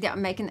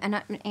making,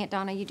 and Aunt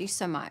Donna, you do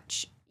so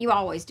much. You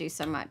always do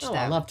so much, though.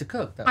 I love to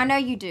cook, though. I know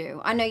you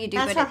do.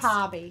 That's but her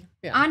hobby.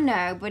 Yeah. I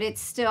know, but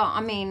it's still,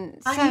 I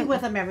eat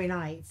with them every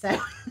night,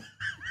 so...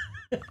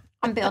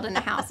 I'm building a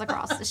house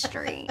across the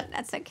street.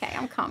 That's okay.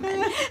 I'm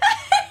coming.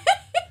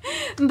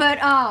 But,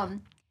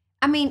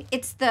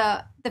 it's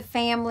the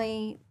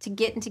family to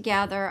getting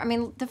together.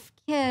 The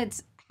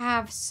kids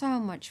have so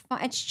much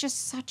fun. It's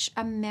just such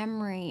a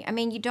memory.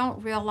 You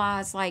don't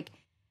realize, like,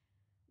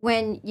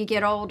 when you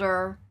get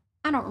older,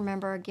 I don't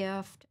remember a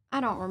gift.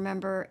 I don't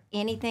remember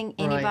anything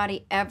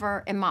anybody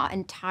ever in my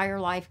entire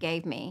life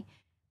gave me.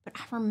 But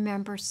I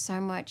remember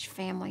so much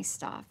family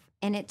stuff.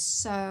 And it's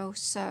so,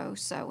 so,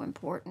 so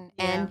important.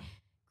 Yeah.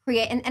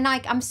 And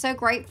I'm so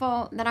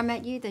grateful that I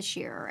met you this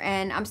year.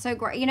 And I'm so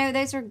great.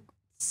 Those are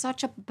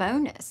such a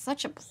bonus,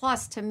 such a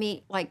plus to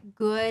meet like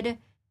good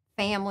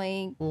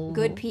family,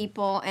 good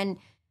people. And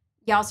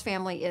y'all's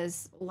family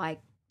is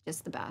like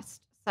just the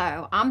best.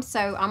 So I'm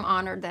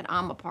honored that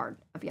I'm a part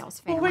of y'all's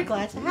family. Well, we're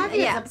glad to have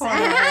you as a Yes. part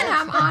of it.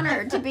 I'm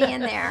honored to be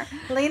in there.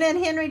 Lena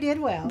and Henry did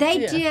well.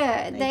 They Yeah.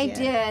 did. They They did.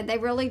 did. They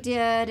really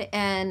did.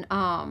 And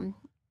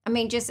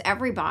just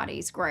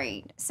everybody's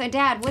great. So,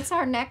 Dad, what's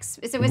our next?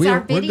 Is it our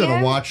video? We're going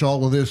to watch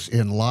all of this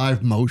in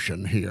live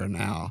motion here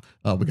now.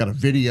 We got a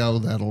video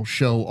that'll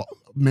show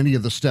many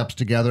of the steps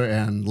together.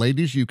 And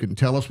ladies, you can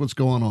tell us what's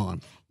going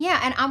on.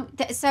 Yeah,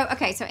 and so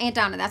Aunt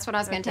Donna, that's what I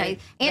was going to tell you.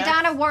 Aunt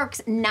Donna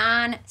works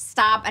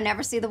non-stop. I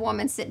never see the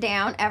woman sit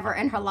down ever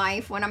in her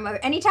life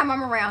anytime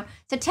I'm around.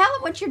 So tell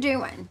them what you're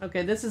doing.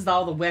 Okay, this is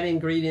all the wet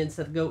ingredients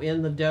that go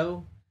in the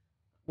dough.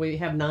 We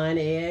have 9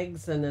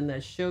 eggs, and then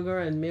there's sugar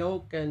and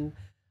milk and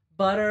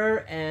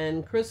butter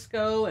and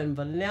Crisco and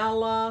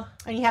vanilla.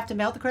 And you have to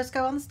melt the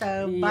Crisco on the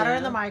stove, butter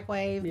in the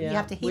microwave. Yeah. You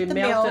have to heat we the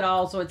melt milk. it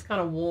all so it's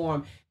kind of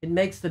warm. It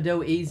makes the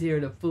dough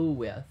easier to fool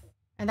with.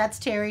 And that's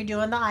Terry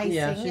doing the icing.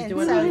 Yeah, she's and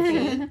doing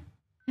Sophie.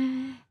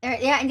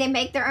 And they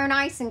make their own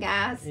icing,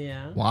 guys.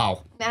 Yeah.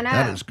 Wow. I know.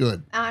 That is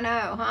good. I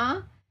know,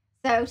 huh?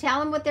 So tell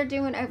them what they're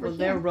doing over Well,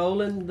 here.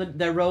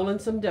 they're rolling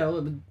some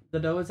dough. The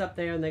dough is up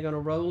there, and they're going to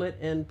roll it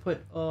and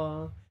put.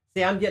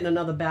 See, I'm getting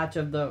another batch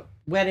of the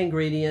wet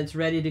ingredients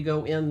ready to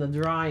go in the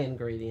dry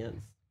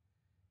ingredients,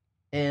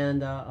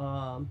 and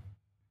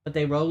but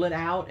they roll it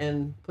out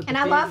and put. And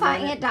I love how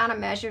Aunt Donna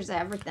measures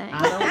everything.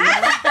 I don't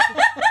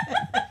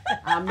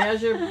know. I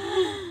measure.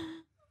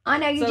 I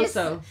know you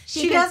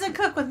She doesn't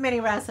cook with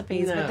many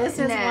recipes, but this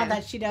is No. one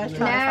that she does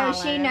try No, to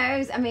follow. she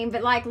knows.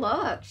 But like,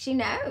 look, she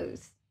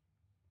knows.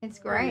 It's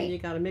And great. you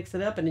got to mix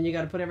it up, and then you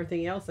got to put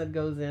everything else that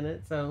goes in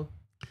it. So.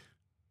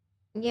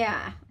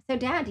 Yeah. So,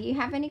 Dad, do you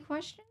have any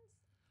questions?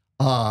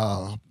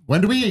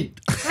 When do we eat?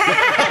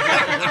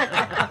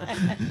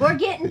 We're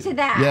getting to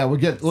that. Yeah, we'll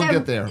get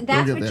there.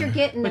 That's we'll what get you're there.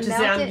 getting. But you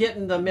see, I'm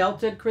getting the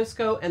melted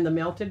Crisco and the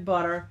melted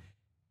butter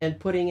and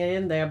putting it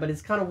in there, but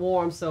it's kind of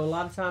warm, so a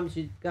lot of times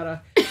you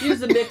gotta use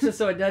the mixer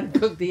so it doesn't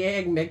cook the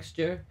egg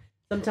mixture.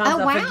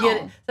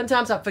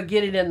 Sometimes I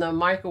forget it in the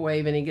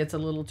microwave and it gets a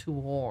little too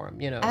warm,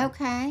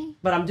 Okay.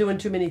 But I'm doing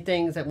too many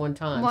things at one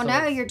time. Well, so no,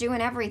 it's- you're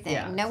doing everything.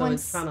 Yeah, No so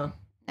one's it's kind of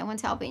no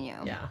one's helping you.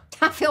 yeah.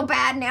 I feel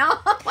bad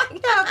now.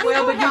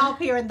 Well, but help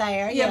here and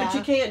there. Yeah, but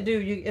you can't do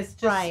it's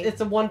just Right.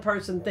 it's a one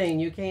person thing.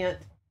 You can't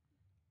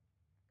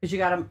because you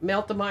got to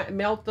melt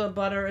the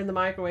butter in the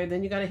microwave,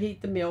 then you got to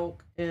heat the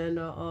milk, and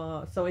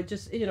so it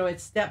just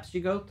it's steps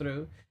you go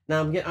through.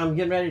 Now I'm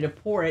getting ready to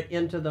pour it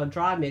into the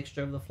dry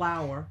mixture of the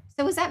flour.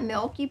 So was that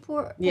milk you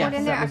poured in Yes,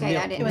 there? that was Okay,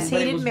 milk. I didn't It was know.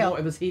 heated milk.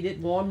 It was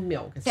heated warm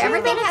milk. So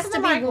everything has in to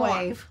the be warm.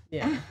 microwave.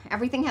 Yeah.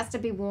 Everything has to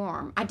be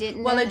warm. I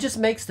didn't Well, know it that. just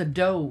makes the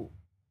dough.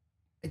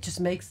 It just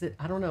makes it.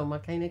 I don't know. I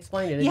can't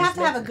explain it. It You have just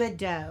to have a makes good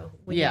dough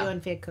when Yeah. you're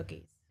doing fig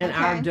cookies. And Okay.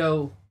 our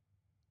dough,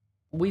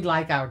 we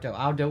like our dough.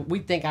 Our dough, we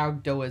think our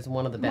dough is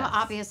one of the best.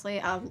 Well, obviously,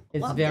 I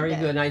It's love very the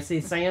dough. good. And I see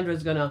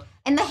Sandra's gonna.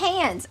 And the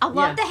hands. I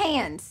love the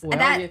hands. Well,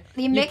 that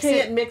you mix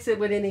can't it. mix it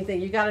with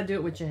anything. You got to do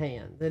it with your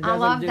hands. It I doesn't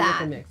love do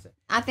that. it to mix it.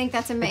 I think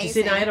that's But amazing. you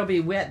see, now it'll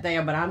be wet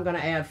there, but I'm going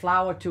to add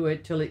flour to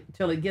it till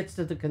it gets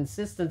to the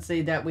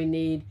consistency that we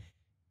need,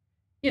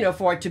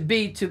 for it to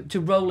be to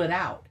roll it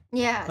out.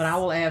 Yes. But I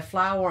will add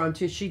flour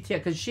until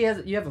because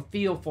you have a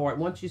feel for it.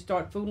 Once you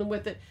start fooling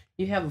with it,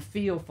 you have a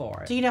feel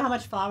for it. Do you know how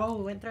much flour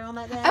we went through on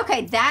that day?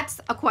 Okay, that's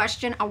a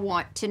question I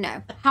want to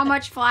know. How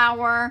much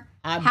flour?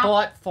 I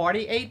bought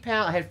 48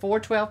 pounds. I had 4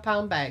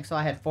 12-pound bags, so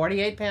I had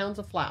 48 pounds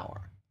of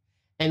flour.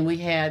 And we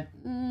had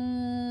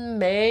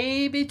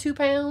maybe 2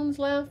 pounds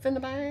left in the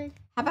bag.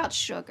 How about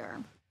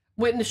sugar?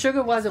 When the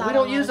sugar wasn't, we not a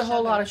don't lot use a of whole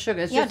sugar. lot of sugar.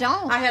 It's Yeah, just,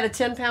 don't. I had a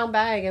 10-pound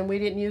bag and we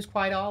didn't use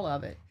quite all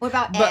of it. What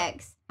about But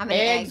eggs? How many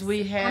eggs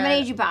we How had-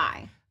 many did you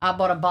buy? I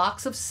bought a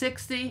box of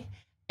 60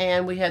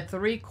 and we had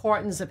 3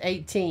 cartons of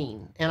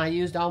 18 and I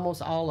used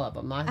almost all of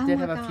them. I Oh did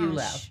my have a few gosh.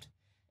 left.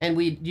 And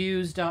we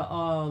used,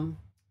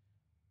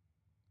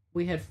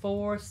 we had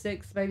 4,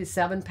 6, maybe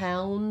 7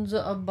 pounds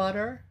of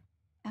butter.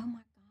 Oh my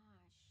gosh.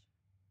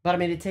 But I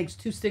mean, it takes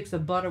 2 sticks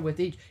of butter with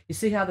each. You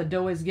see how the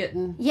dough is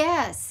getting,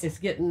 Yes. it's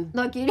getting,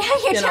 Look, you're know.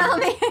 telling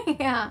me.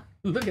 Yeah.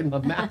 look at my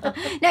mouth.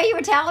 No, you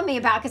were telling me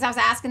about because I was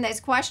asking those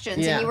questions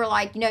Yeah. and you were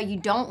like, you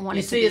don't want You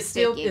it to see, be it's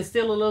still, sticky. it's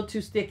still a little too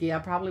sticky. I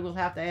probably will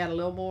have to add a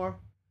little more.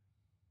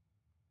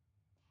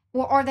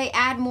 Or they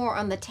add more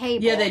on the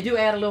table. Yeah, they do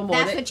add a little more.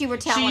 That's what you were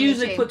telling me. She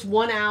usually too. puts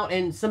one out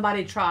and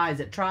somebody tries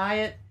it. Try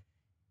it.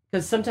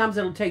 Because sometimes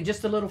it'll take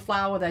just a little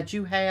flour that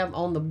you have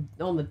on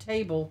the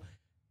table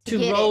to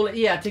get roll it.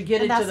 Yeah, to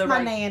get And it to that's the my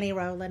right. nanny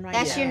rolling right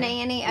That's there. your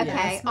nanny? Yeah. Okay.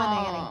 That's my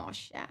Oh, nanny.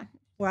 yeah.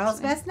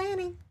 World's best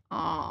nanny.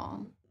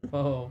 Oh,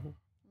 Oh,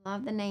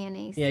 love the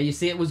nannies. yeah. You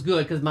see, it was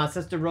good because my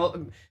sister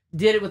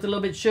did it with a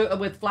little bit sugar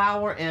with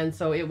flour, and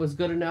so it was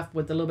good enough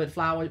with the little bit of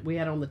flour we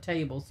had on the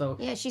table. So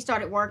Yeah, she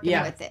started working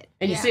Yeah. with it.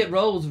 and you Yeah. see, it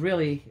rolls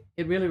really.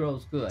 It really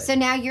rolls good. So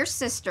now your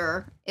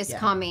sister is Yeah.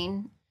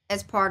 coming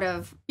as part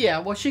of. Yeah,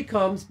 well, she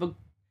comes, but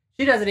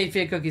she doesn't eat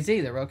fig cookies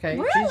either. Okay,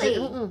 Really?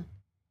 mm-mm.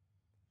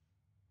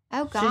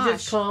 Oh She gosh.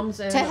 just comes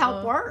and To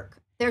help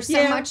work. There's so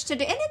yeah. much to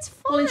do, and it's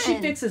fun. Well, and she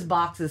fixes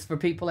boxes for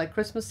people at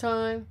Christmas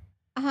time.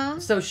 Uh-huh.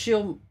 So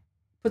she'll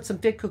put some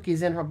fig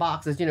cookies in her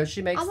boxes. You know,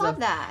 she makes I love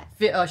that.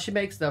 she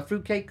makes the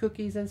fruitcake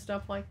cookies and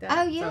stuff like that.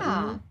 Oh So,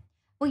 yeah.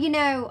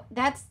 Well,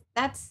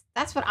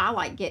 that's what I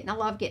like getting. I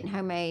love getting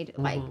homemade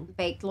like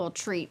baked little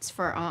treats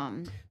for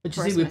But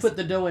you see, we Christmas. put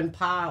the dough in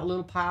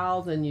little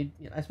piles, and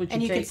that's what you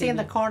And you take. can see in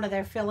the you- corner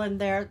they're filling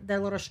their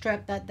little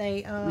strip that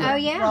they Oh,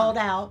 yeah. rolled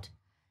out,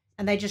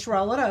 and they just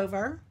roll it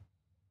over.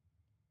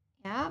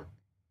 Yeah.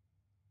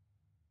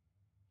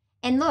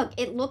 And look,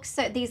 it looks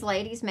so. These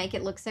ladies make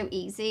it look so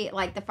easy.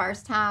 Like the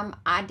first time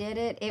I did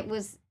it,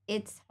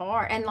 it's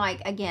hard. And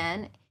like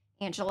again,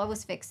 Angela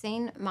was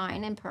fixing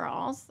mine and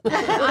Pearl's.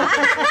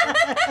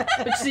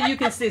 But see, you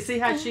can see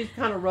how she's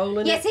kind of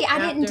rolling. Yeah, it see, I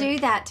didn't after. do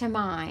that to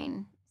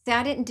mine. See,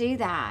 I didn't do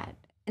that,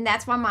 and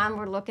that's why mine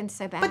were looking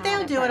so bad. But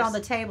they'll at do it on the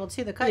first. table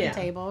too, the cutting Yeah.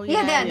 table. you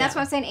Yeah, know. that's Yeah. what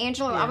I'm saying,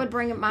 Angela. I Yeah. would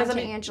bring mine 'Cause, to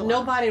I mean, Angela.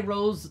 nobody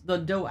rolls the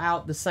dough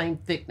out the same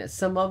thickness.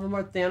 Some of them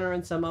are thinner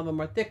and some of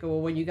them are thicker.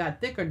 Well, when you got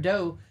thicker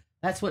dough,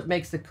 that's what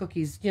makes the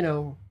cookies,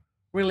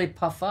 really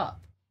puff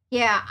up.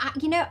 Yeah,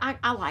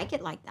 I like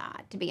it like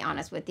that. To be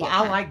honest with you,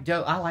 Well, I like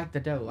dough. I like the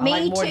dough. Me I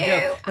like more too.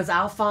 dough because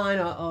I'll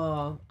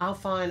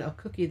find a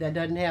cookie that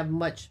doesn't have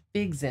much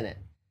figs in it.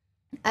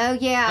 Oh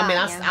yeah. I mean,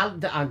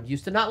 yeah. I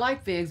used to not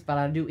like figs, but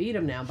I do eat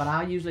them now. But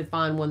I usually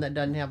find one that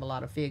doesn't have a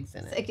lot of figs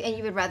in it. And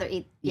you would rather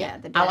eat the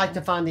I like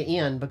dough. to find the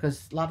end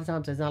because a lot of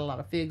times there's not a lot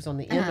of figs on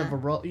the end of a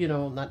row.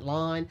 On that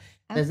line.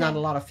 There's not Okay.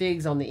 a lot of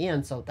figs on the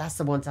end, so that's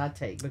the ones I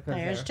take because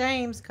There's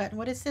James cutting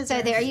with his scissors.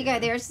 So there you go.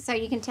 There's so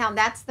you can tell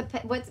that's the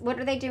what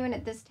are they doing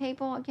at this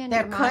table again?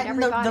 They're Remind cutting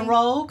the everybody.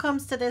 roll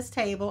comes to this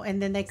table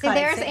and then they So cut.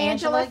 there's it. So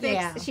Angela.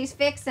 yeah. She's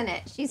fixing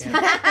it. She's.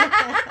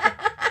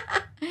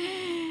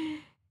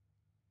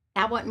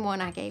 That wasn't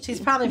one I gave. She's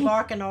you. probably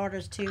barking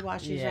orders too while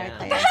she's Yeah.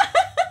 right there.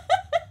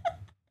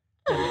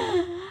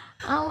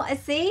 Oh,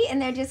 see,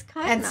 and they're just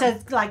cutting. And them.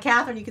 so, like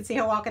Catherine, you can see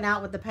her walking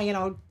out with the pan,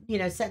 or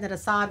setting it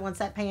aside. Once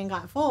that pan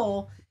got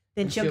full,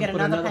 then she'll get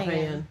put another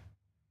pan.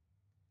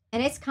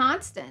 And it's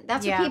constant.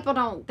 That's Yeah. what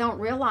people don't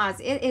realize.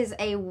 It is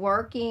a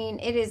working.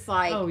 It is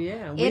like Oh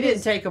yeah, we it didn't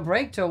is- take a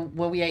break till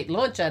when we ate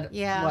lunch at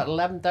Yeah. what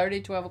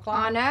 11:30, 12 o'clock.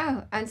 I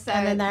know, and so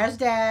And then there's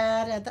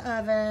Dad at the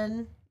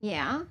oven.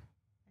 yeah.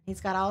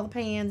 He's got all the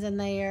pans in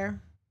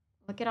there.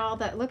 Look at all of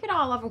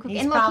them cooking. He's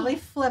And look, probably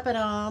flipping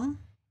them.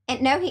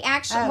 and no, he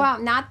actually Oh. well,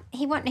 not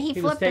he wasn't. He He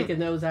was flipped them, taking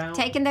those out.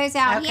 taking those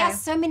out. He Okay.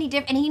 has so many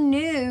different, and he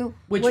knew.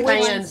 Which Which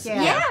pans? ones?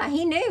 Yeah. Yeah,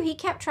 he knew. He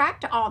kept track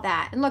to all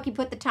that. And look, he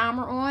put the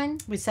timer on.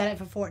 We set it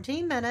for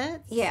 14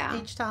 minutes. Yeah.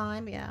 Each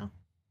time. Yeah.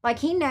 Like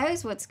he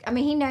knows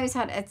he knows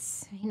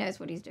he knows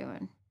what he's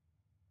doing.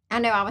 I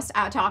know I was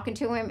out talking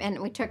to him and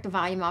we took the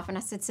volume off and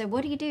I said, so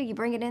what do? You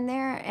bring it in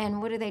there and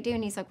what do they do?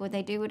 And he's like, well,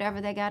 they do whatever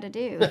they got to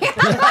do.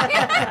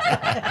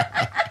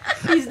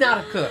 He's not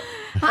a cook.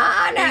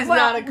 I know. He's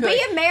Well, not a cook.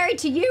 being married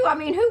to you, I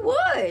mean, who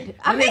would?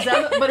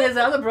 But his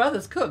other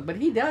brothers cook, but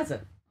he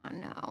doesn't. I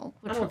know.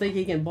 I don't think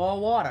he can boil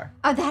water.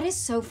 Oh, that is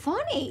so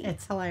funny.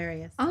 It's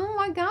hilarious. Oh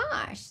my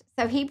gosh.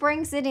 So he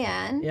brings it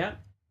in Yeah.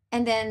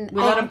 and then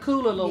We let them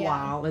cool a little Yeah.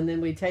 while, and then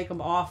we take them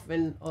off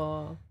and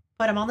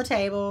Put them on the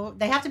table.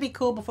 They have to be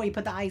cool before you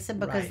put the ice in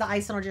because Right. the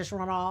icing will just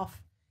run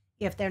off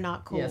if they're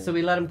not cool. yeah. So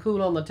we let them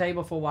cool on the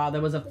table for a while.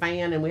 There was a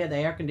fan, and we had the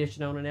air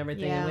conditioner on and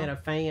everything, and we Yeah. had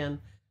a fan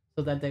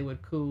so that they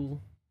would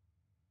cool.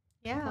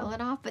 yeah. pull it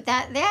off. But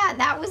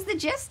that was the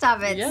gist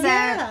of it. Yeah. So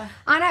Yeah.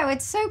 I know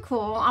it's so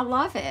cool. I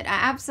love it.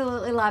 I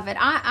absolutely love it.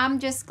 I'm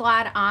just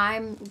glad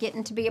I'm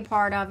getting to be a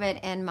part of it,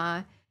 and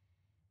my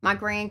My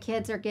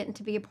grandkids are getting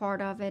to be a part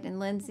of it, and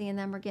Lindsay and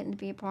them are getting to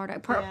be a part of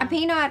it. Yeah.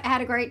 Peanut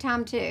had a great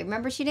time too.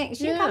 Remember, she didn't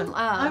come.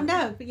 Oh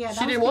no, yeah,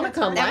 She didn't want to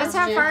come. That was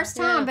her first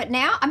time, but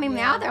now, I mean,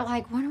 now Yeah. they're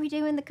like, when are we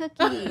doing the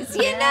cookies?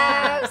 You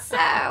know.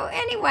 So,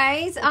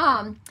 anyways,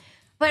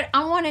 but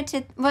I wanted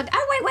to. But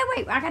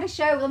wait! I gotta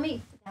show.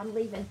 I'm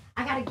leaving.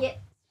 I gotta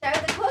show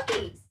the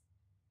cookies,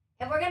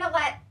 and we're gonna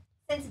let.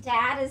 Since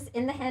Dad is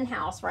in the hen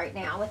house right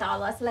now with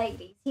all us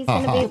ladies, he's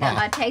gonna be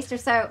the taster.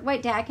 So,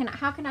 wait, Dad,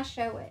 how can I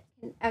show it?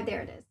 Oh, there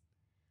it is.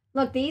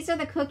 Look, these are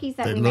the cookies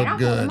that They we made. look I'll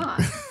hold them good.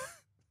 up.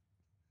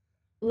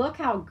 Look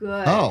how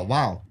good. Oh,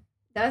 wow.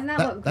 Doesn't that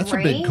look That's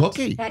great? a big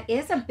cookie. That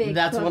is a big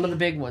That's cookie. one of the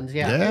big ones.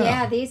 Yeah.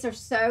 Yeah, these are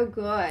so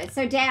good.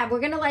 So, Dad, we're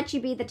going to let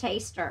you be the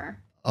taster.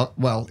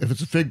 Well, if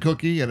it's a fig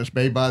cookie and it's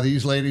made by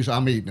these ladies,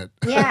 I'm eating it.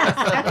 Yes.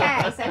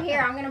 Okay. So,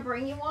 here, I'm going to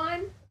bring you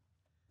one.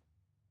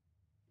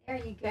 There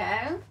you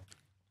go.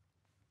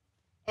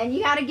 And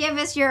you got to give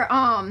us your,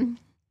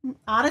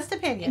 honest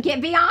opinion.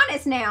 be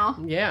honest now.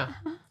 Yeah.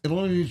 It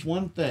only needs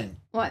one thing,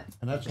 What?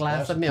 and that's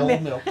Glass of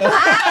cold milk.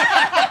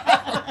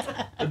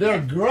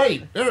 They're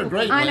great. They're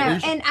great, I know.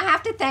 ladies. And I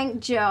have to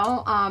thank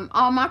Jill.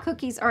 All my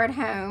cookies are at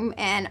home.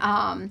 And,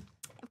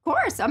 of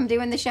course, I'm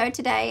doing the show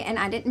today, and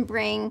I didn't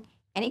bring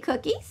any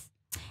cookies.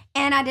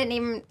 And I didn't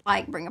even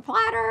bring a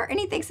platter or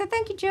anything. So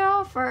thank you,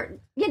 Jill, for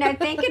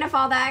thinking of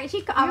all that.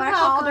 I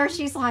called her.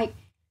 She's like,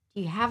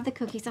 "Do you have the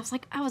cookies?" I was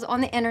like, I was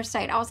on the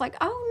interstate. I was like,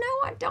 "Oh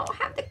no, I don't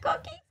have the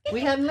cookies." We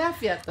hadn't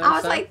left yet, though. I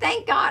was like,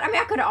 "Thank God." I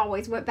mean, I could have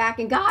always went back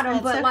and got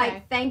them, That's but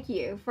okay. thank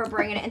you for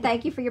bringing it, and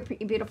thank you for your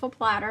beautiful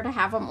platter to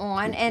have them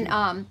on.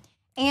 And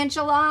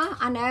Angela,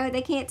 I know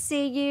they can't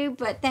see you,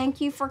 but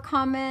thank you for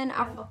coming.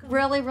 I'm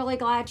really, really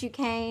glad you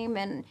came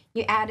and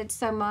you added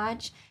so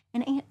much.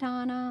 And Aunt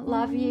Donna,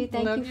 love you.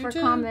 Thank Love you you for too.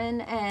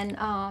 coming. And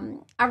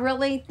I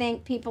really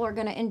think people are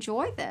going to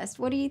enjoy this.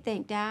 What do you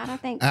think, Dad? I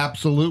think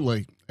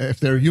Absolutely. If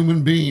they're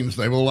human beings,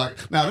 they will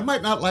like. Now, they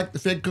might not like the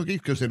fig cookies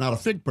because they're not a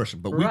fig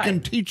person, but we Right.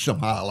 can teach them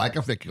how to like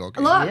a fig cookie.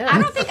 Look, Yeah.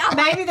 I don't think I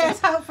Maybe there's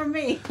hope for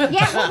me.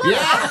 Yeah, well,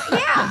 look,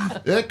 Yeah.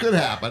 It could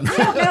happen. I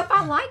don't know if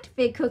I liked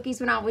fig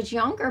cookies when I was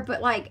younger,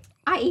 but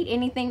I eat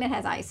anything that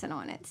has icing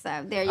on it.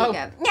 So there you Oh.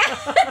 go.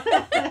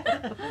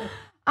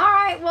 All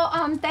right.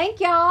 Well, thank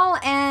y'all,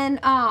 and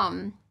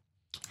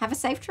have a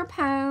safe trip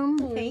home.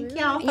 Thank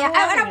y'all. For Yeah, and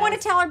I having want to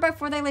us. tell everybody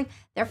before they leave,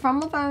 they're from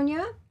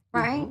Livonia,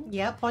 right?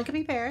 Yep, Point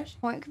Could Parish.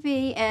 Point could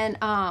be, and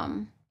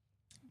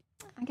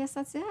I guess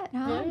that's it,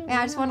 huh?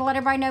 Yeah, I just want to let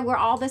everybody know where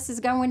all this is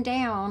going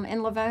down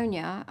in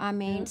Livonia. I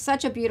mean,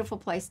 such a beautiful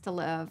place to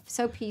live,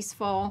 so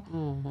peaceful.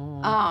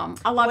 Mhm.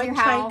 I love Wouldn't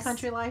your trade house.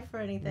 country life for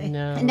anything.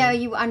 No. No,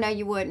 I know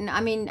you wouldn't. I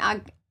mean,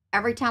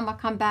 every time I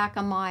come back,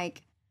 I'm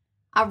like,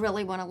 I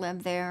really want to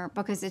live there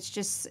because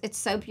it's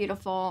so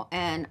beautiful,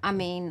 and I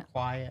mean,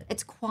 Quiet.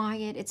 it's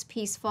quiet, it's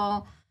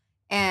peaceful,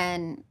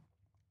 and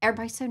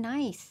everybody's so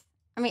nice.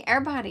 I mean,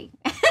 everybody.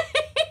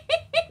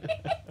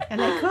 And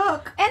they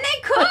cook. And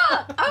they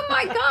cook. Oh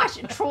my gosh.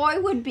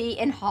 Troy would be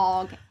in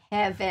hog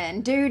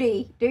heaven.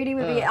 Duty would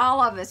be, all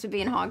of us would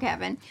be in hog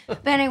heaven.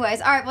 But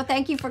anyways, all right. Well,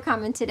 thank you for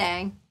coming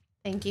today.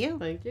 Thank you.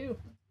 Thank you.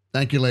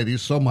 Thank you,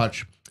 ladies, so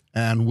much.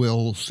 And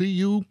we'll see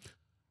you,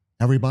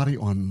 everybody,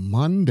 on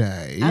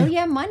Monday. Oh,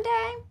 yeah,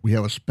 Monday. We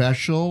have a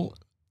special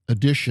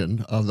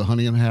edition of the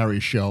Honey and Harry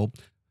Show,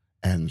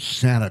 and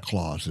Santa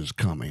Claus is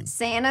coming.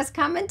 Santa's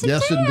coming to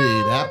Yes, town.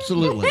 indeed.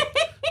 Absolutely.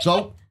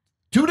 So,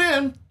 tune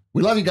in.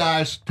 We love you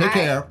guys. Take All right.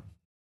 care.